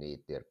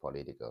eliminate their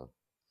political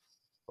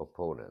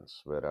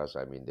opponents, whereas,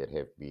 there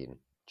have been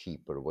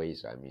cheaper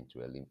ways,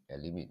 to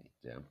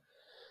eliminate them.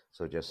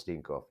 So just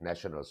think of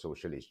National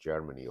Socialist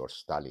Germany or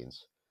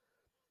Stalin's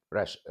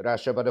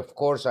Russia. But of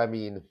course,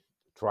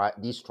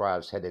 these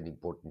trials had an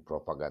important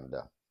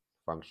propaganda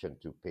function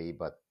to pay,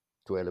 but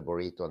to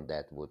elaborate on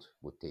that would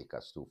take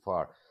us too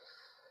far.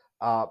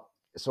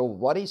 So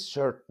what is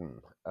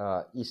certain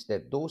is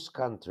that those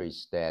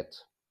countries that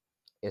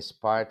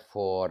aspired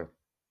for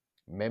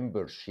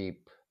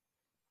membership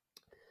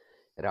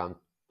around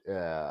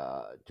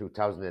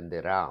 2000 and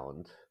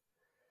around,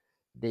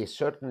 they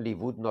certainly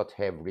would not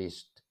have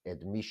risked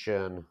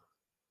admission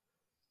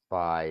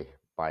by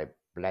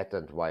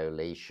blatant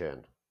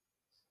violation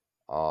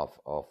of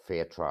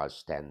fair trial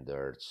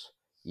standards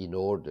in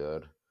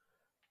order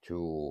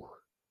to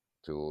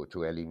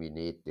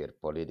eliminate their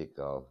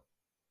political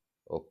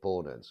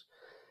opponents.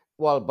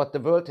 Well, but the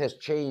world has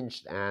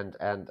changed, and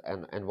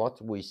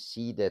what we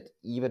see that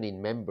even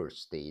in member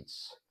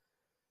states,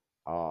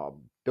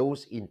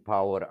 those in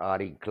power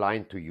are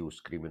inclined to use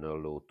criminal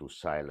law to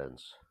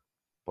silence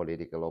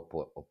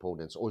political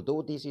opponents.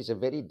 Although this is a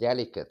very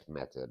delicate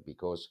matter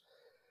because,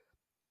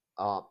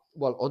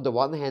 well, on the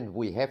one hand,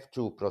 we have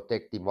to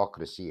protect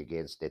democracy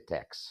against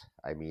attacks.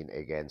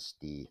 Against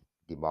the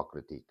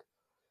democratic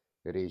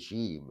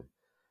regime.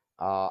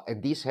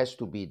 And this has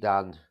to be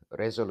done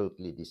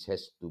resolutely. This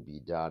has to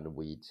be done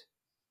with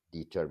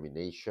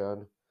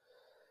determination.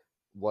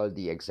 Well,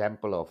 the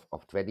example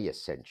of 20th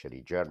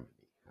century Germany,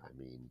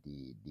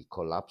 the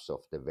collapse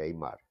of the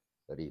Weimar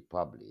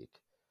Republic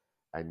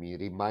I mean,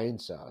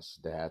 reminds us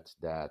that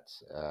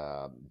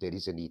there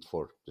is a need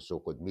for the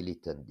so-called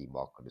militant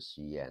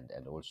democracy,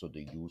 and also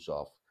the use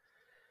of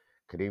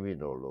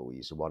criminal law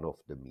is one of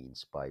the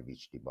means by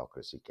which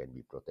democracy can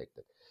be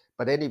protected.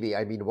 But anyway,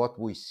 I mean, what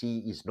we see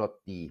is not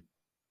the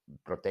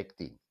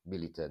protecting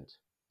militant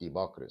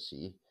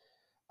democracy,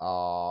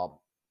 uh,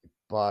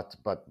 but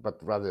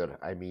rather,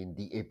 I mean,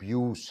 the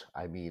abuse,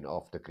 I mean,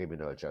 of the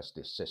criminal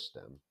justice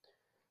system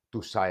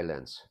to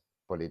silence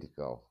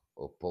political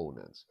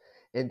opponents.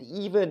 And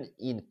even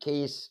in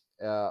case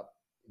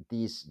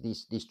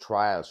these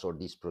trials or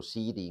these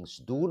proceedings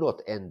do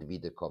not end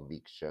with a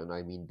conviction,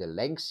 I mean, the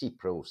lengthy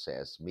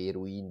process may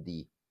ruin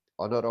the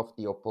honor of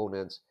the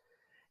opponents,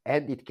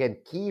 and it can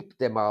keep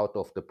them out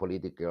of the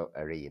political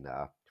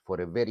arena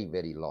for a very,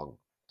 very long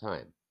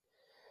time.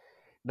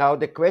 Now,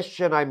 the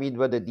question, I mean,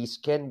 whether this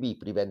can be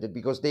prevented,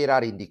 because there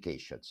are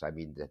indications, I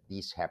mean, that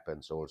this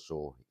happens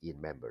also in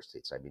member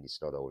states. I mean,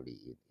 it's not only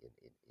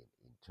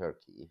in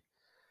Turkey.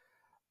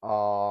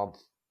 Uh,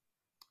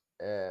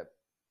 uh,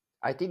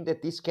 I think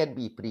that this can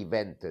be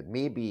prevented.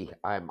 Maybe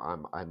I'm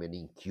an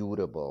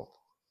incurable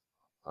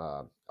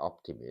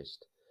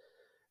optimist,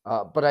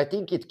 but I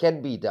think it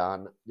can be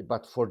done.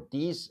 But for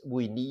this,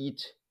 we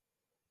need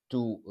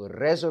to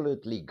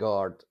resolutely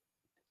guard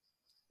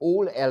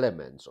all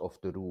elements of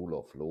the rule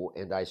of law,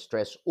 and I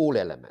stress all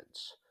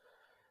elements,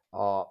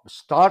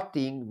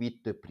 starting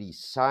with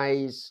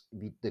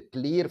the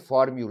clear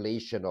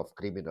formulation of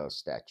criminal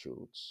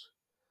statutes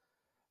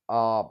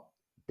uh,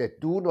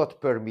 that do not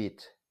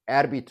permit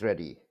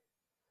arbitrary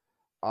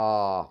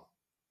uh,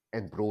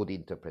 and broad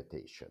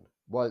interpretation.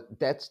 Well,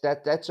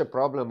 that's a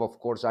problem, of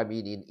course. I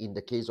mean, in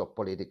the case of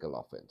political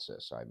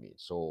offenses, I mean,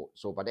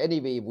 but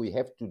anyway, we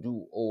have to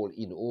do all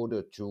in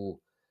order to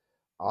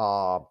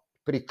uh,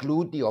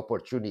 preclude the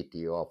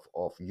opportunity of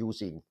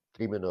using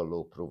criminal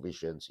law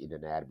provisions in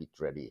an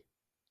arbitrary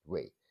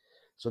way.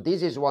 So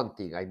this is one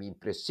thing. I mean,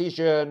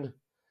 precision,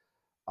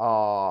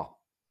 uh,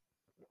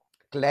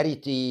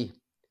 clarity,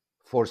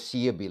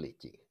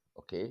 foreseeability.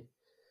 Okay.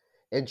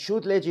 And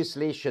should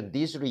legislation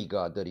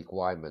disregard the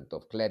requirement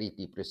of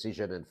clarity,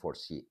 precision, and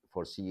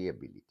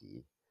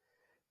foreseeability,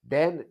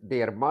 then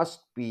there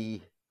must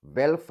be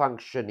well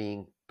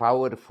functioning,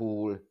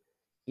 powerful,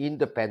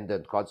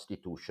 independent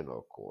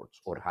constitutional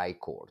courts or high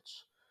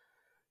courts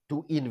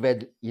to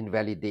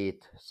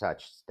invalidate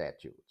such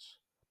statutes.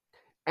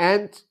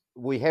 And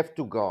we have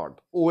to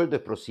guard all the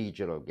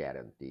procedural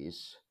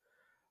guarantees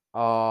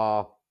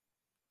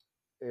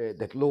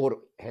that law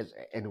has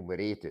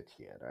enumerated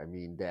here. I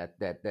mean,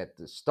 that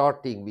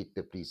starting with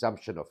the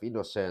presumption of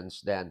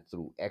innocence, then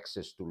through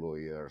access to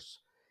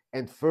lawyers,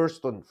 and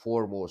first and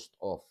foremost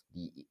of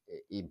the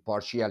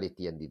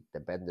impartiality and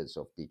independence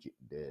of the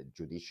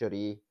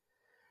judiciary.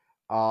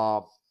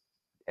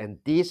 And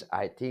this,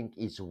 I think,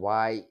 is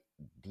why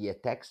the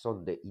attacks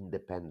on the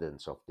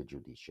independence of the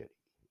judiciary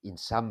in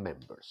some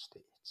member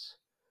states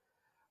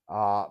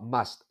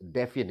must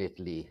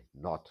definitely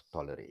not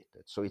tolerate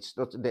it. So it's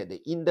not the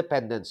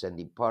independence and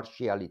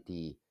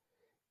impartiality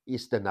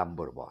is the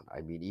number one.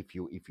 I mean, if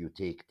you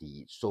take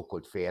the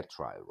so-called fair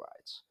trial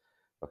rights,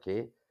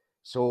 okay.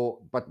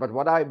 So, but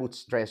what I would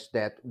stress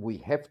that we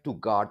have to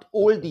guard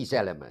all these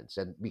elements,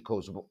 and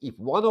because if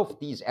one of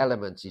these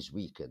elements is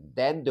weakened,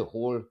 then the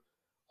whole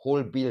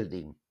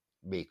building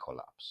may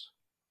collapse.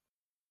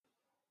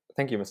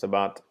 Thank you, Mr.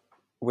 Barth.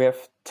 We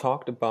have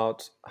talked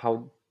about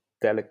how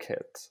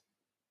delicate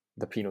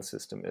the penal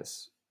system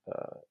is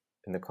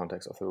in the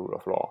context of the rule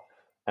of law.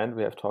 And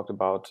we have talked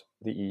about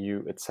the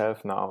EU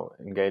itself now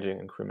engaging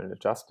in criminal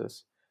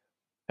justice.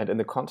 And in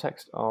the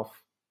context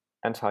of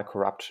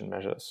anti-corruption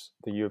measures,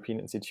 the European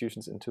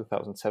institutions in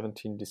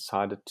 2017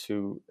 decided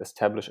to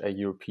establish a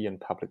European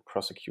Public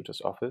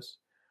Prosecutor's Office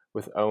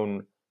with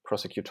own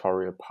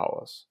prosecutorial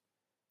powers.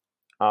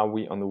 Are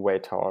we on the way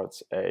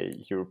towards a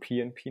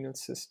European penal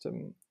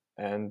system?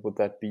 And would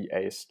that be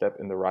a step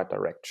in the right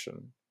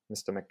direction?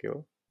 Mr.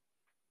 McGill?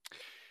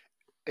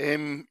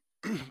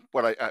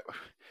 Well,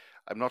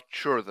 I'm not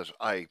sure that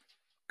I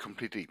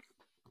completely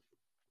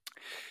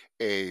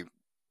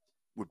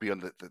would be on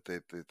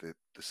the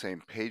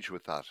same page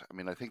with that. I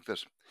mean, I think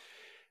that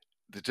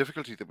the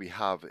difficulty that we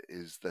have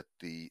is that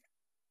the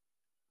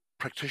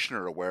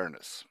practitioner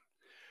awareness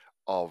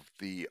of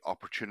the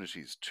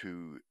opportunities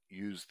to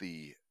use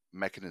the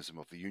mechanism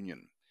of the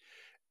union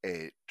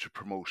to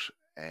promote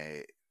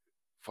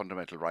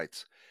fundamental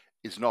rights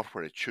is not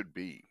where it should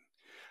be.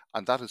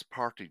 And that is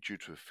partly due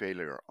to a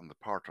failure on the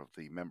part of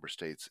the member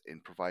states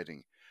in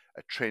providing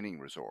a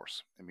training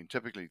resource. I mean,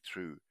 typically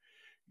through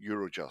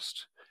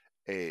Eurojust,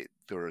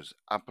 there is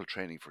ample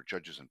training for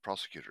judges and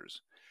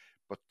prosecutors,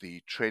 but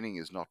the training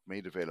is not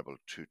made available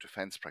to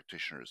defense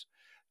practitioners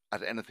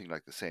at anything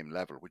like the same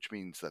level, which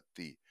means that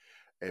the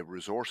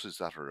resources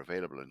that are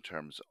available in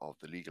terms of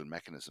the legal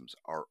mechanisms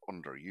are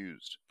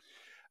underused.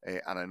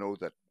 And I know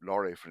that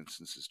Laurie, for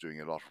instance, is doing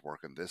a lot of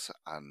work on this,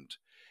 and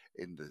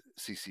in the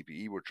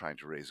CCBE, we're trying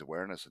to raise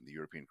awareness, and the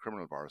European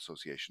Criminal Bar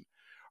Association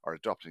are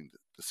adopting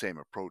the same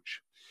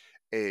approach.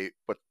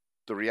 But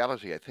the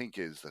reality, I think,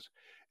 is that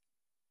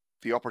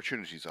the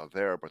opportunities are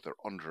there, but they're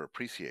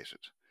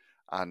underappreciated.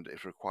 And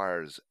it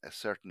requires a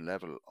certain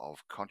level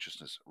of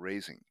consciousness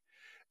raising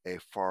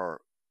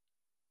for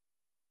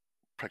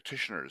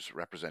practitioners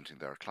representing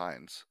their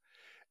clients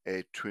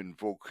to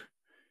invoke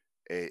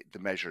the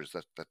measures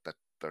that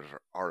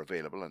are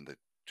available, and the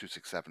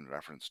 267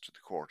 reference to the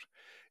court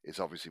is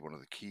obviously one of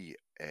the key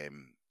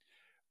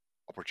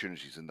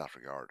opportunities in that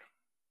regard.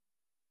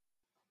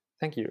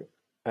 Thank you.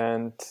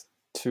 And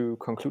to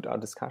conclude our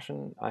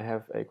discussion, I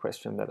have a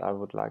question that I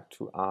would like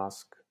to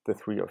ask the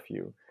three of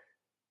you,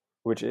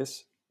 which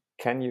is,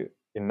 can you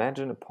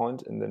imagine a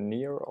point in the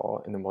near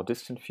or in the more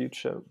distant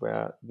future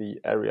where the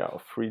area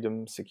of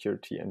freedom,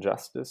 security, and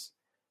justice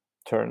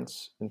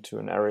turns into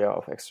an area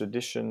of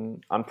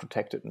extradition,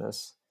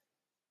 unprotectedness,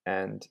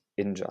 and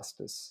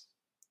injustice?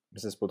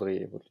 Mrs.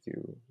 Baudrier, would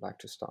you like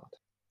to start?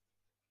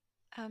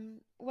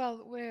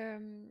 Well, we're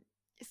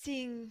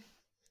seeing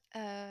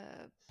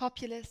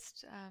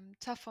populist,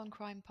 tough on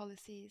crime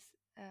policies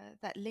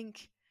that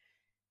link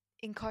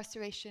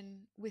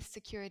incarceration with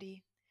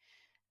security,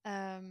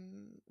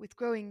 with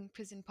growing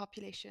prison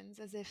populations,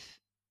 as if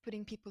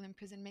putting people in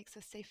prison makes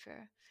us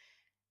safer.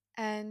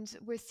 And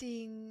we're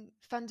seeing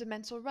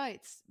fundamental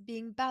rights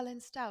being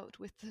balanced out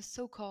with the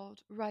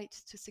so-called right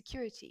to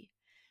security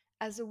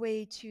as a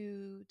way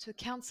to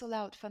cancel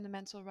out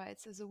fundamental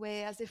rights, as a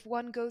way as if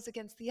one goes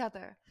against the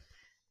other.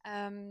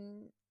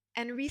 And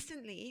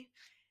recently,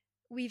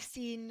 we've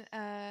seen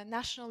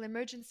national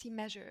emergency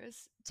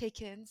measures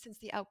taken since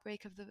the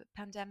outbreak of the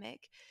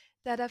pandemic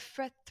that have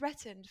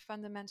threatened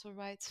fundamental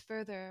rights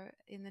further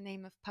in the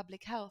name of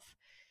public health.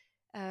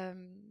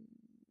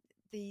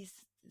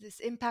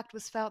 This impact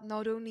was felt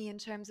not only in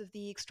terms of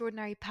the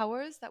extraordinary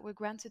powers that were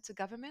granted to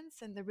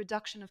governments and the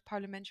reduction of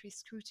parliamentary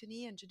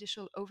scrutiny and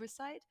judicial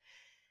oversight,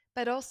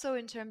 but also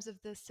in terms of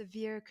the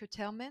severe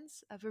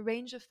curtailments of a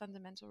range of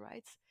fundamental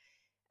rights,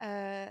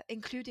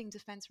 including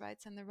defense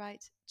rights and the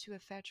right to a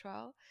fair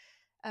trial.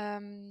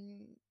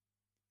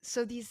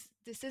 So this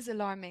is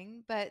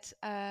alarming, but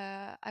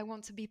I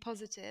want to be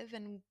positive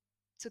and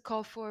to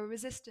call for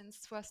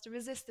resistance, for us to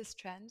resist this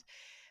trend,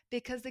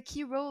 because the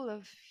key role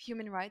of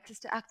human rights is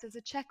to act as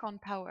a check on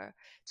power,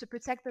 to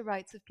protect the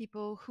rights of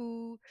people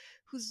who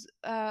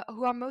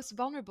are most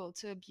vulnerable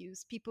to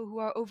abuse, people who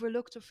are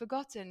overlooked or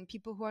forgotten,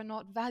 people who are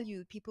not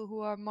valued, people who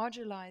are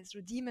marginalized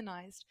or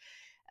demonized,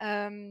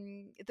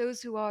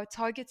 those who are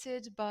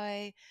targeted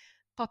by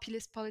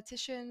populist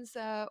politicians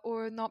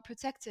or not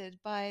protected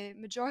by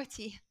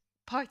majority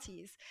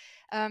parties,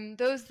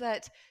 those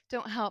that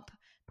don't help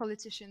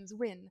politicians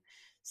win.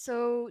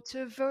 So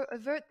to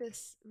avert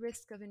this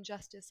risk of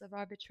injustice, of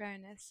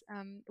arbitrariness,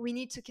 we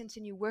need to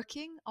continue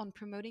working on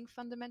promoting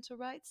fundamental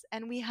rights,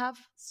 and we have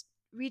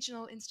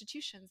regional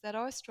institutions that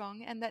are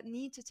strong and that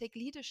need to take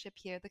leadership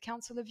here. The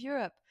Council of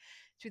Europe,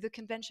 through the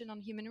Convention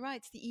on Human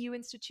Rights, the EU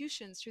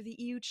institutions, through the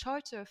EU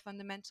Charter of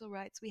Fundamental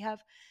Rights. We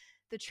have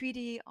the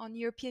Treaty on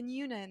European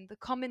Union, the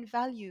common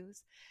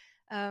values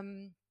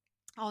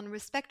on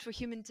respect for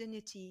human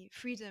dignity,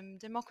 freedom,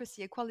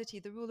 democracy, equality,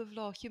 the rule of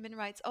law, human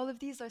rights. All of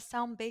these are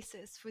sound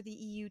basis for the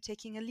EU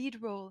taking a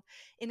lead role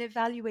in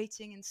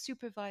evaluating and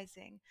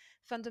supervising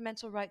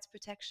fundamental rights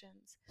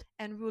protections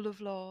and rule of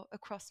law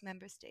across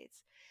member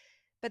states.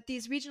 But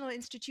these regional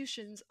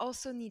institutions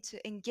also need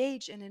to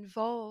engage and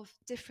involve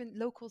different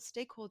local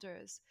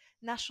stakeholders,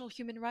 national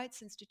human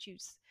rights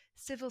institutes,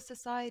 civil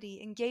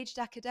society, engaged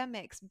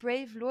academics,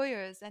 brave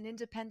lawyers, and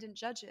independent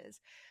judges.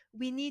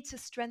 We need to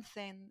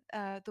strengthen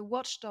the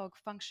watchdog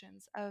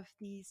functions of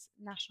these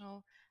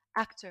national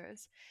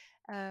actors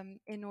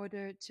in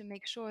order to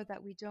make sure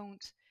that we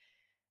don't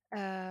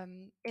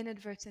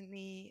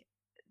inadvertently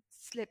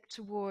slip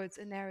towards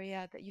an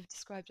area that you've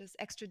described as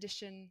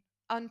extradition,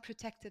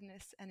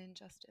 unprotectedness, and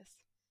injustice.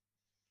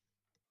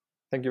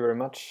 Thank you very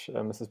much,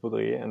 Mrs.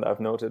 Baudrier. And I've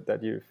noted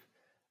that you've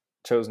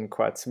chosen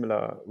quite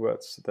similar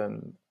words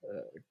than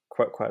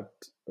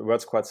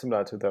words quite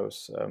similar to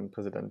those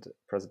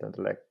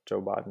President-elect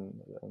Joe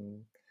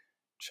Biden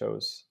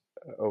chose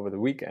over the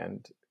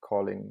weekend,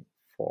 calling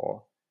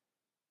for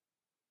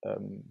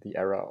the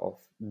era of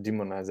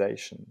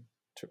demonization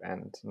to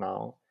end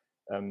now.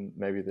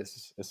 Maybe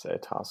this is a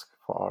task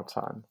for our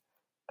time.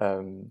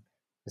 Mr.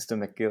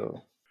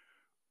 McGill.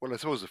 Well, I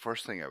suppose the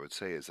first thing I would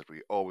say is that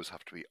we always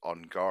have to be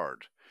on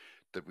guard,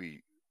 that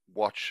we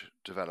watch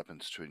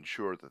developments to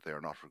ensure that they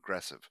are not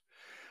regressive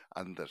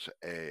and that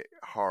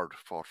hard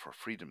fought for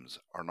freedoms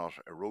are not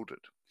eroded.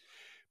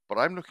 But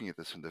I'm looking at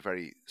this from the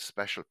very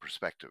special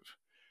perspective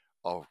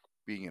of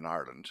being in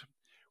Ireland,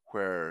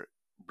 where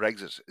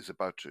Brexit is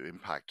about to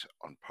impact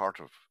on part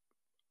of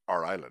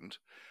our island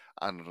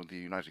and on the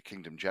United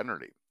Kingdom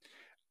generally.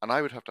 And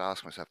I would have to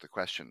ask myself the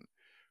question,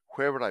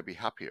 where would I be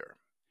happier?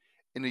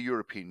 In a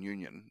European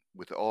Union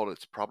with all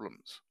its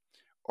problems,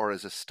 or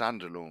as a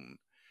standalone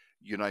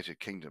United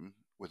Kingdom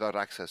without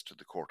access to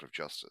the Court of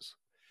Justice?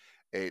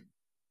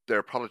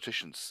 Their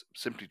politicians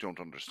simply don't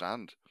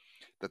understand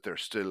that they're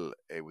still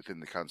within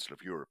the Council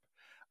of Europe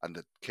and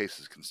that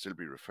cases can still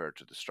be referred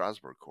to the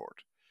Strasbourg Court.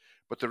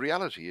 But the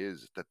reality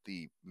is that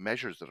the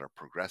measures that are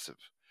progressive,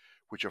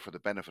 which are for the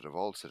benefit of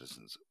all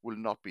citizens, will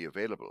not be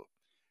available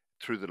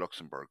through the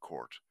Luxembourg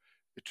Court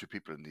to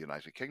people in the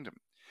United Kingdom.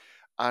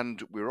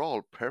 And we're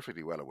all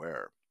perfectly well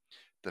aware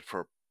that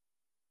for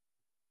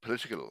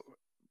political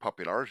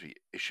popularity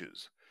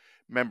issues,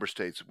 member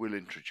states will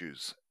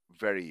introduce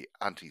very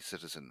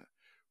anti-citizen,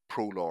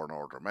 pro-law and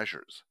order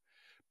measures.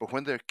 But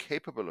when they're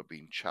capable of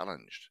being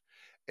challenged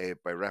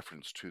by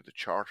reference to the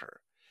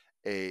Charter,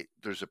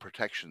 there's a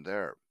protection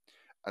there.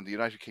 And the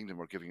United Kingdom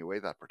are giving away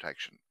that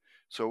protection.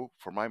 So,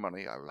 for my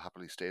money, I will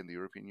happily stay in the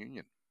European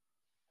Union.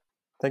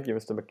 Thank you,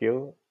 Mr.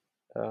 McGill.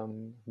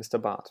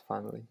 Mr. Barth,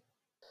 finally.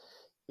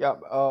 Yeah,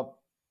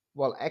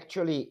 well,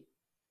 actually,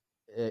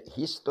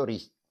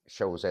 history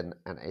shows, and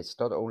it's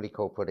not only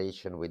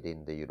cooperation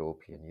within the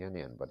European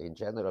Union, but in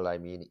general, I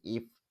mean,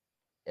 if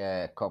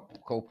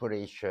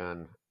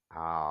cooperation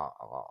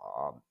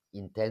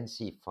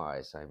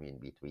intensifies, I mean,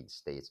 between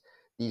states,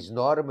 this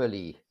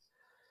normally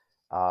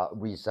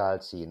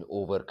results in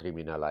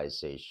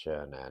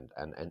over-criminalization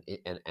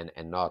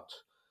and not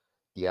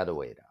the other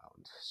way around.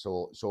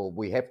 So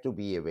we have to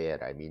be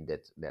aware, I mean,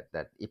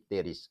 that if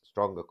there is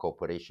stronger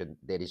cooperation,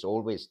 there is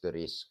always the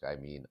risk, I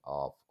mean,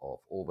 of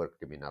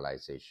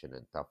over-criminalization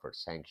and tougher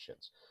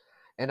sanctions.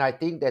 And I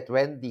think that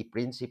when the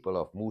principle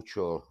of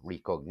mutual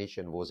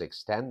recognition was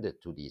extended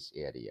to this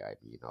area, I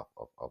mean,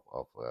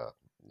 of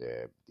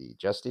the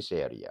justice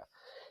area,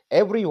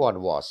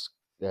 everyone was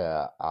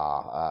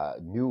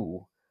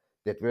knew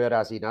that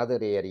whereas in other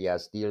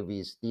areas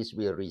this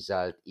will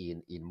result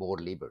in more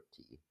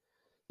liberty,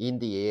 in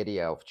the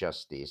area of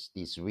justice,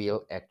 this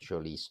will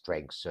actually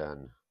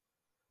strengthen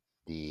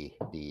the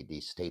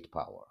state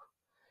power.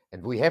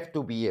 And we have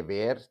to be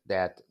aware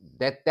that's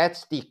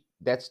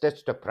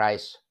the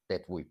price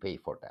that we pay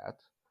for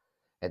that.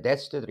 And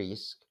that's the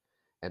risk.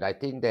 And I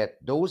think that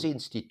those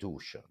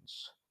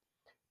institutions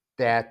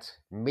that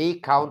may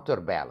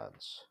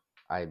counterbalance,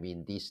 I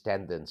mean, this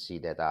tendency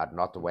that are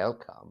not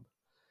welcome,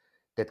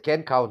 that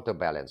can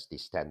counterbalance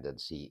this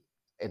tendency.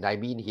 And I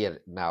mean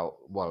here now,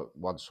 well,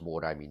 once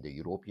more, I mean the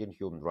European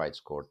Human Rights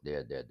Court,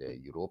 the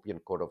European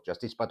Court of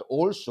Justice, but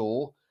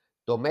also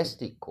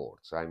domestic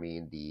courts. I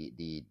mean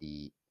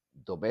the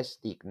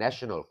domestic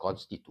national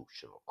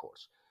constitutional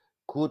courts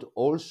could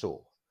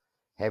also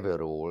have a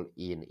role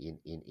in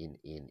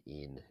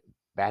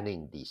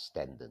banning this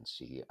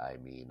tendency, I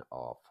mean,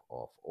 of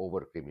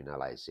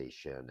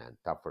over-criminalization and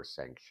tougher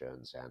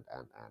sanctions and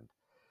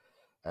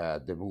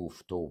the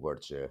move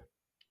towards a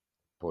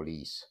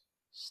police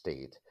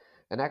state.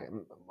 And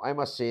I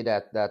must say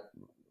that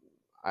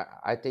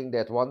I think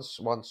that once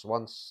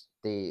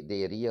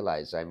they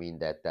realize, I mean,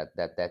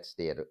 that's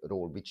their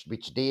role,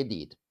 which they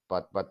did,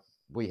 but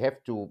we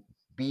have to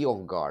be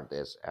on guard,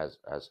 as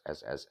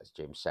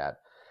James said,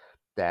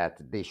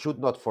 that they should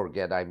not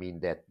forget, I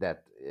mean,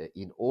 that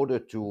in order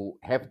to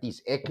have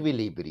this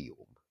equilibrium,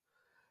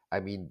 I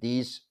mean,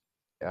 these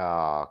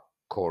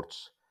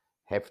courts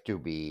have to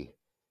be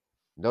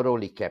not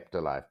only kept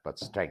alive, but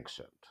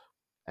strengthened.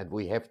 And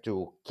we have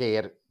to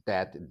care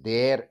that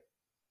their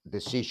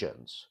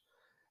decisions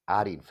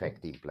are in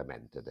fact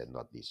implemented and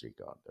not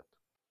disregarded.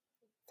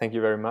 Thank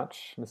you very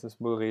much, Mrs.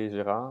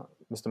 Boulry-Gérard,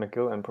 Mr.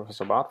 McGill, and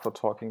Professor Barth for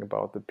talking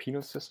about the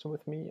penal system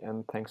with me.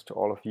 And thanks to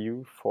all of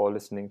you for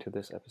listening to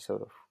this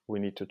episode of We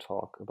Need to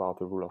Talk About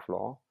the Rule of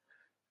Law.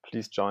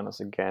 Please join us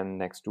again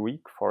next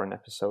week for an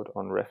episode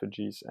on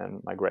refugees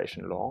and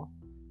migration law.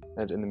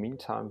 And in the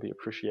meantime, we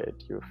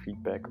appreciate your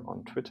feedback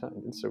on Twitter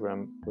and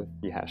Instagram with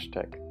the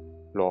hashtag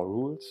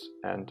LawRules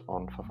and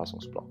on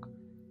Verfassungsblog.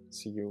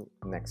 See you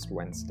next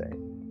Wednesday.